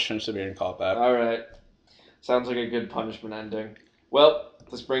 Yeah, I'll just finish the beer and call it that. All right. Sounds like a good punishment ending. Well,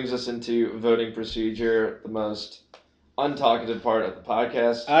 this brings us into voting procedure, the most untalkative part of the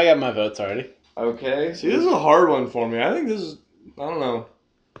podcast. I got my votes already. Okay. See, this is a hard one for me. I think this is, I don't know.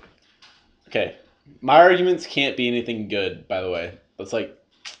 Okay. My arguments can't be anything good, by the way. That's like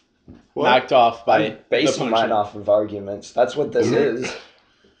What? knocked off by I'm basing the mine punishment. off of arguments. That's what this is.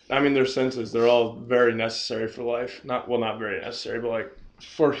 I mean, their senses, they're all very necessary for life. Not very necessary, but like,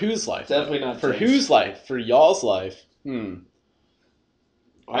 For whose life? Definitely not For taste. whose life? For y'all's life?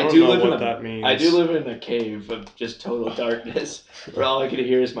 I don't know what that means. I do live in a cave of just total darkness, where all I can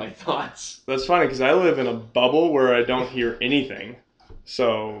hear is my thoughts. That's funny, because I live in a bubble where I don't hear anything.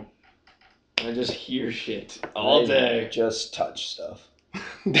 So, I just hear shit all I day. just touch stuff.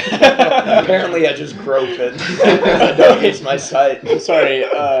 Apparently, I just grope it. I don't use my sight. I'm sorry,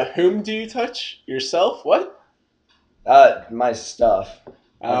 whom do you touch? Yourself? What? My stuff.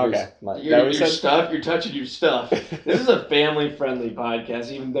 Oh, okay. My, Your we said- stuff, you're touching your stuff. This is a family-friendly podcast,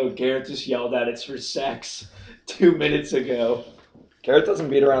 even though Gareth just yelled at it's for sex 2 minutes ago. Gareth doesn't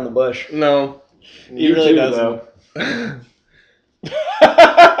beat around the bush. no. He really too, doesn't. though.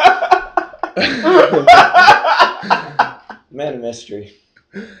 Man of mystery.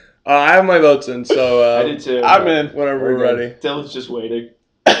 I have my votes in, so I did too. I'm in. whenever We're we're good. ready. Dylan's just waiting.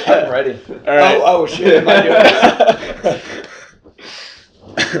 I'm ready. All right. Oh shit! Am I doing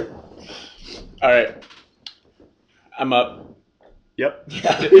it? All right. I'm up. Yep.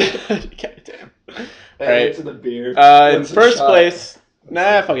 Yeah. God damn. All right. to the beer. In What's the first shot? place,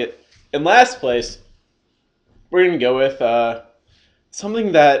 fuck it. In last place, we're gonna go with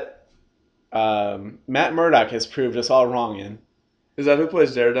something that Matt Murdock has proved us all wrong in. Is that who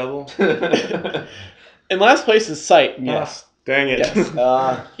plays Daredevil? In last place is sight. Yes. Dang it.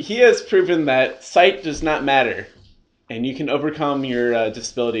 Yes. He has proven that sight does not matter, and you can overcome your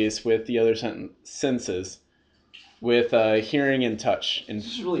disabilities with the other senses, with hearing and touch. And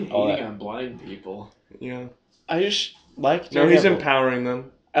He's just really all hating that. on blind people. Yeah. I just like No, he's Daredevil. empowering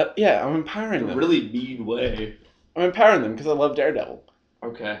them. Yeah, I'm empowering In a them. really mean way. I'm empowering them because I love Daredevil.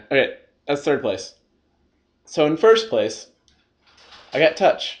 Okay. Okay, that's third place. So in first place, I got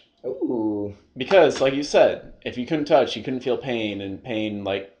touch. Ooh. Because, like you said, if you couldn't touch, you couldn't feel pain, and pain,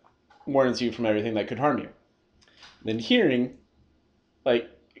 like, warns you from everything that could harm you. Then hearing, like,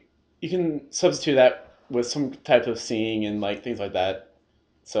 you can substitute that with some type of seeing and, like, things like that.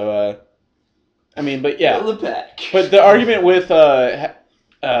 So, I mean, but yeah. Fill the pack. But the argument with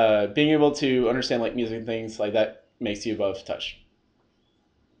being able to understand, like, music and things like that makes you above touch.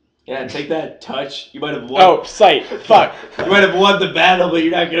 Yeah, take that, touch. You might have won. Oh, sight. Fuck. You might have won the battle, but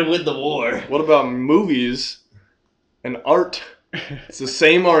you're not going to win the war. What about movies and art? It's the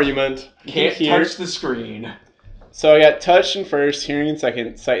same argument. Can't Here. touch the screen. So I got touch in first, hearing in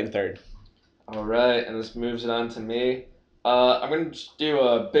second, sight in third. All right, and this moves it on to me. I'm going to just do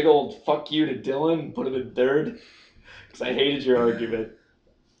a big old fuck you to Dylan and put him in third. Because I hated your argument.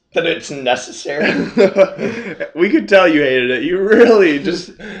 That it's necessary. We could tell you hated it. You really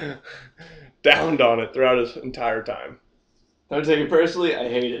just downed on it throughout his entire time. Don't take it personally, I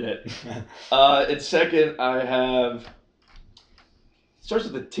hated it. In second, I have... Starts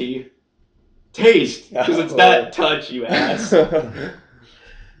with a T. Taste, because it's that touch, you ass.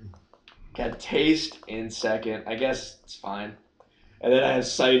 Got taste in second. I guess it's fine. And then I have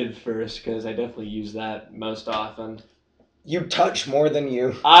sight in first, because I definitely use that most often. You touch more than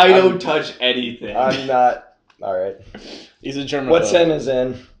you. I don't touch anything. I'm not. All right. He's a German. What's in is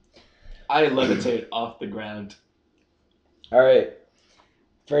in. I levitate off the ground. All right.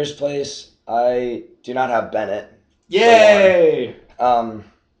 First place, I do not have Bennett. Yay! Um,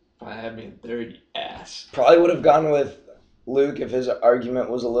 I have me in third, you ass. probably would have gone with Luke if his argument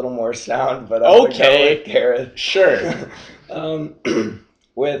was a little more sound, but I'm gonna go with Gareth. Sure.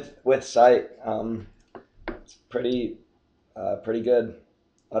 With sight, it's pretty good.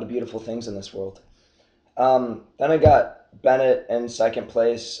 A lot of beautiful things in this world. Then I got Bennett in second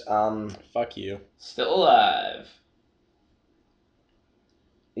place. Fuck you. Still alive.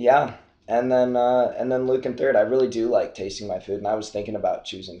 Yeah, and then Luke in third. I really do like tasting my food, and I was thinking about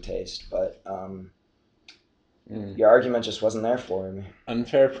choosing taste, but your argument just wasn't there for me.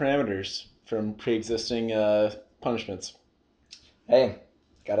 Unfair parameters from pre-existing punishments. Hey,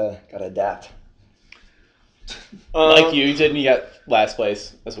 gotta adapt. Like you did, and you got last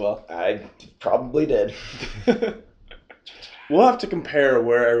place as well. I probably did. We'll have to compare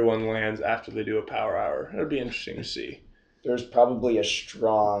where everyone lands after they do a power hour. It'll be interesting to see. There's probably a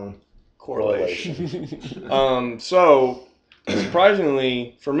strong correlation. So,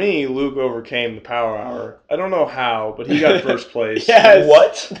 surprisingly, for me, Luke overcame the power hour. I don't know how, but he got first place. Yes.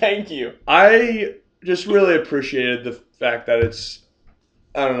 What? Thank you. I just really appreciated the fact that it's,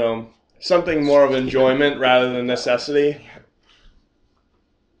 I don't know, something more of enjoyment rather than necessity.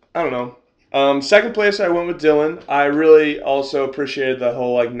 I don't know. Second place, I went with Dylan. I really also appreciated the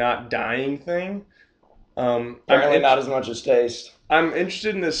whole, like, not dying thing. Apparently not as much as taste. I'm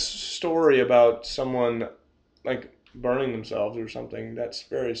interested in this story about someone, like, burning themselves or something. That's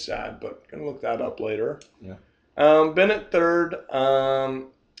very sad, but I'm going to look that up later. Yeah. Bennett third. I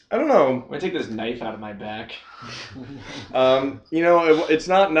don't know. I'm going to take this knife out of my back. It's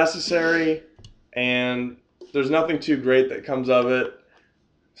not necessary, and there's nothing too great that comes of it.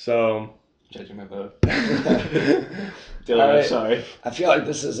 So, Judging my vote. Dylan, I'm sorry. I feel like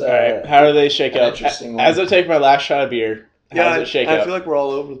this is All right. How do they shake an up? interesting one. As I take my last shot of beer, how does it shake I up? feel like we're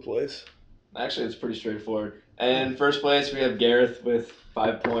all over the place. Actually, it's pretty straightforward. And first place, we have Gareth with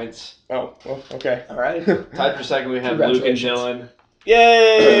 5 points. Oh, well, okay. All right. Tied for second, we have Luke and Congratulations. Dylan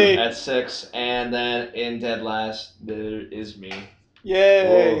Yay! at 6. And then in dead last, there is me.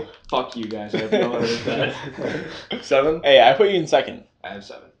 Yay! Whoa. Fuck you guys. I have no idea that. 7? Hey, I put you in second. I have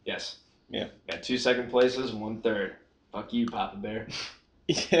 7. Yes. Yeah. Got 2 second places, 1 third. Fuck you, Papa Bear.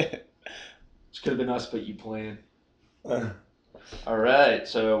 Yeah. This could have been us, but you playing. All right,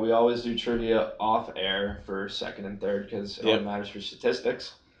 so we always do trivia off air for second and third because it only matters for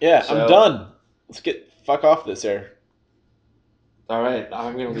statistics. Yeah, So- I'm done. Let's get fuck off this air. All right,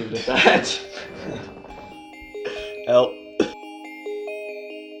 I'm gonna leave it at that. Help.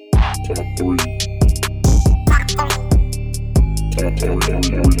 Top 3. Top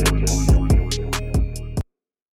 3.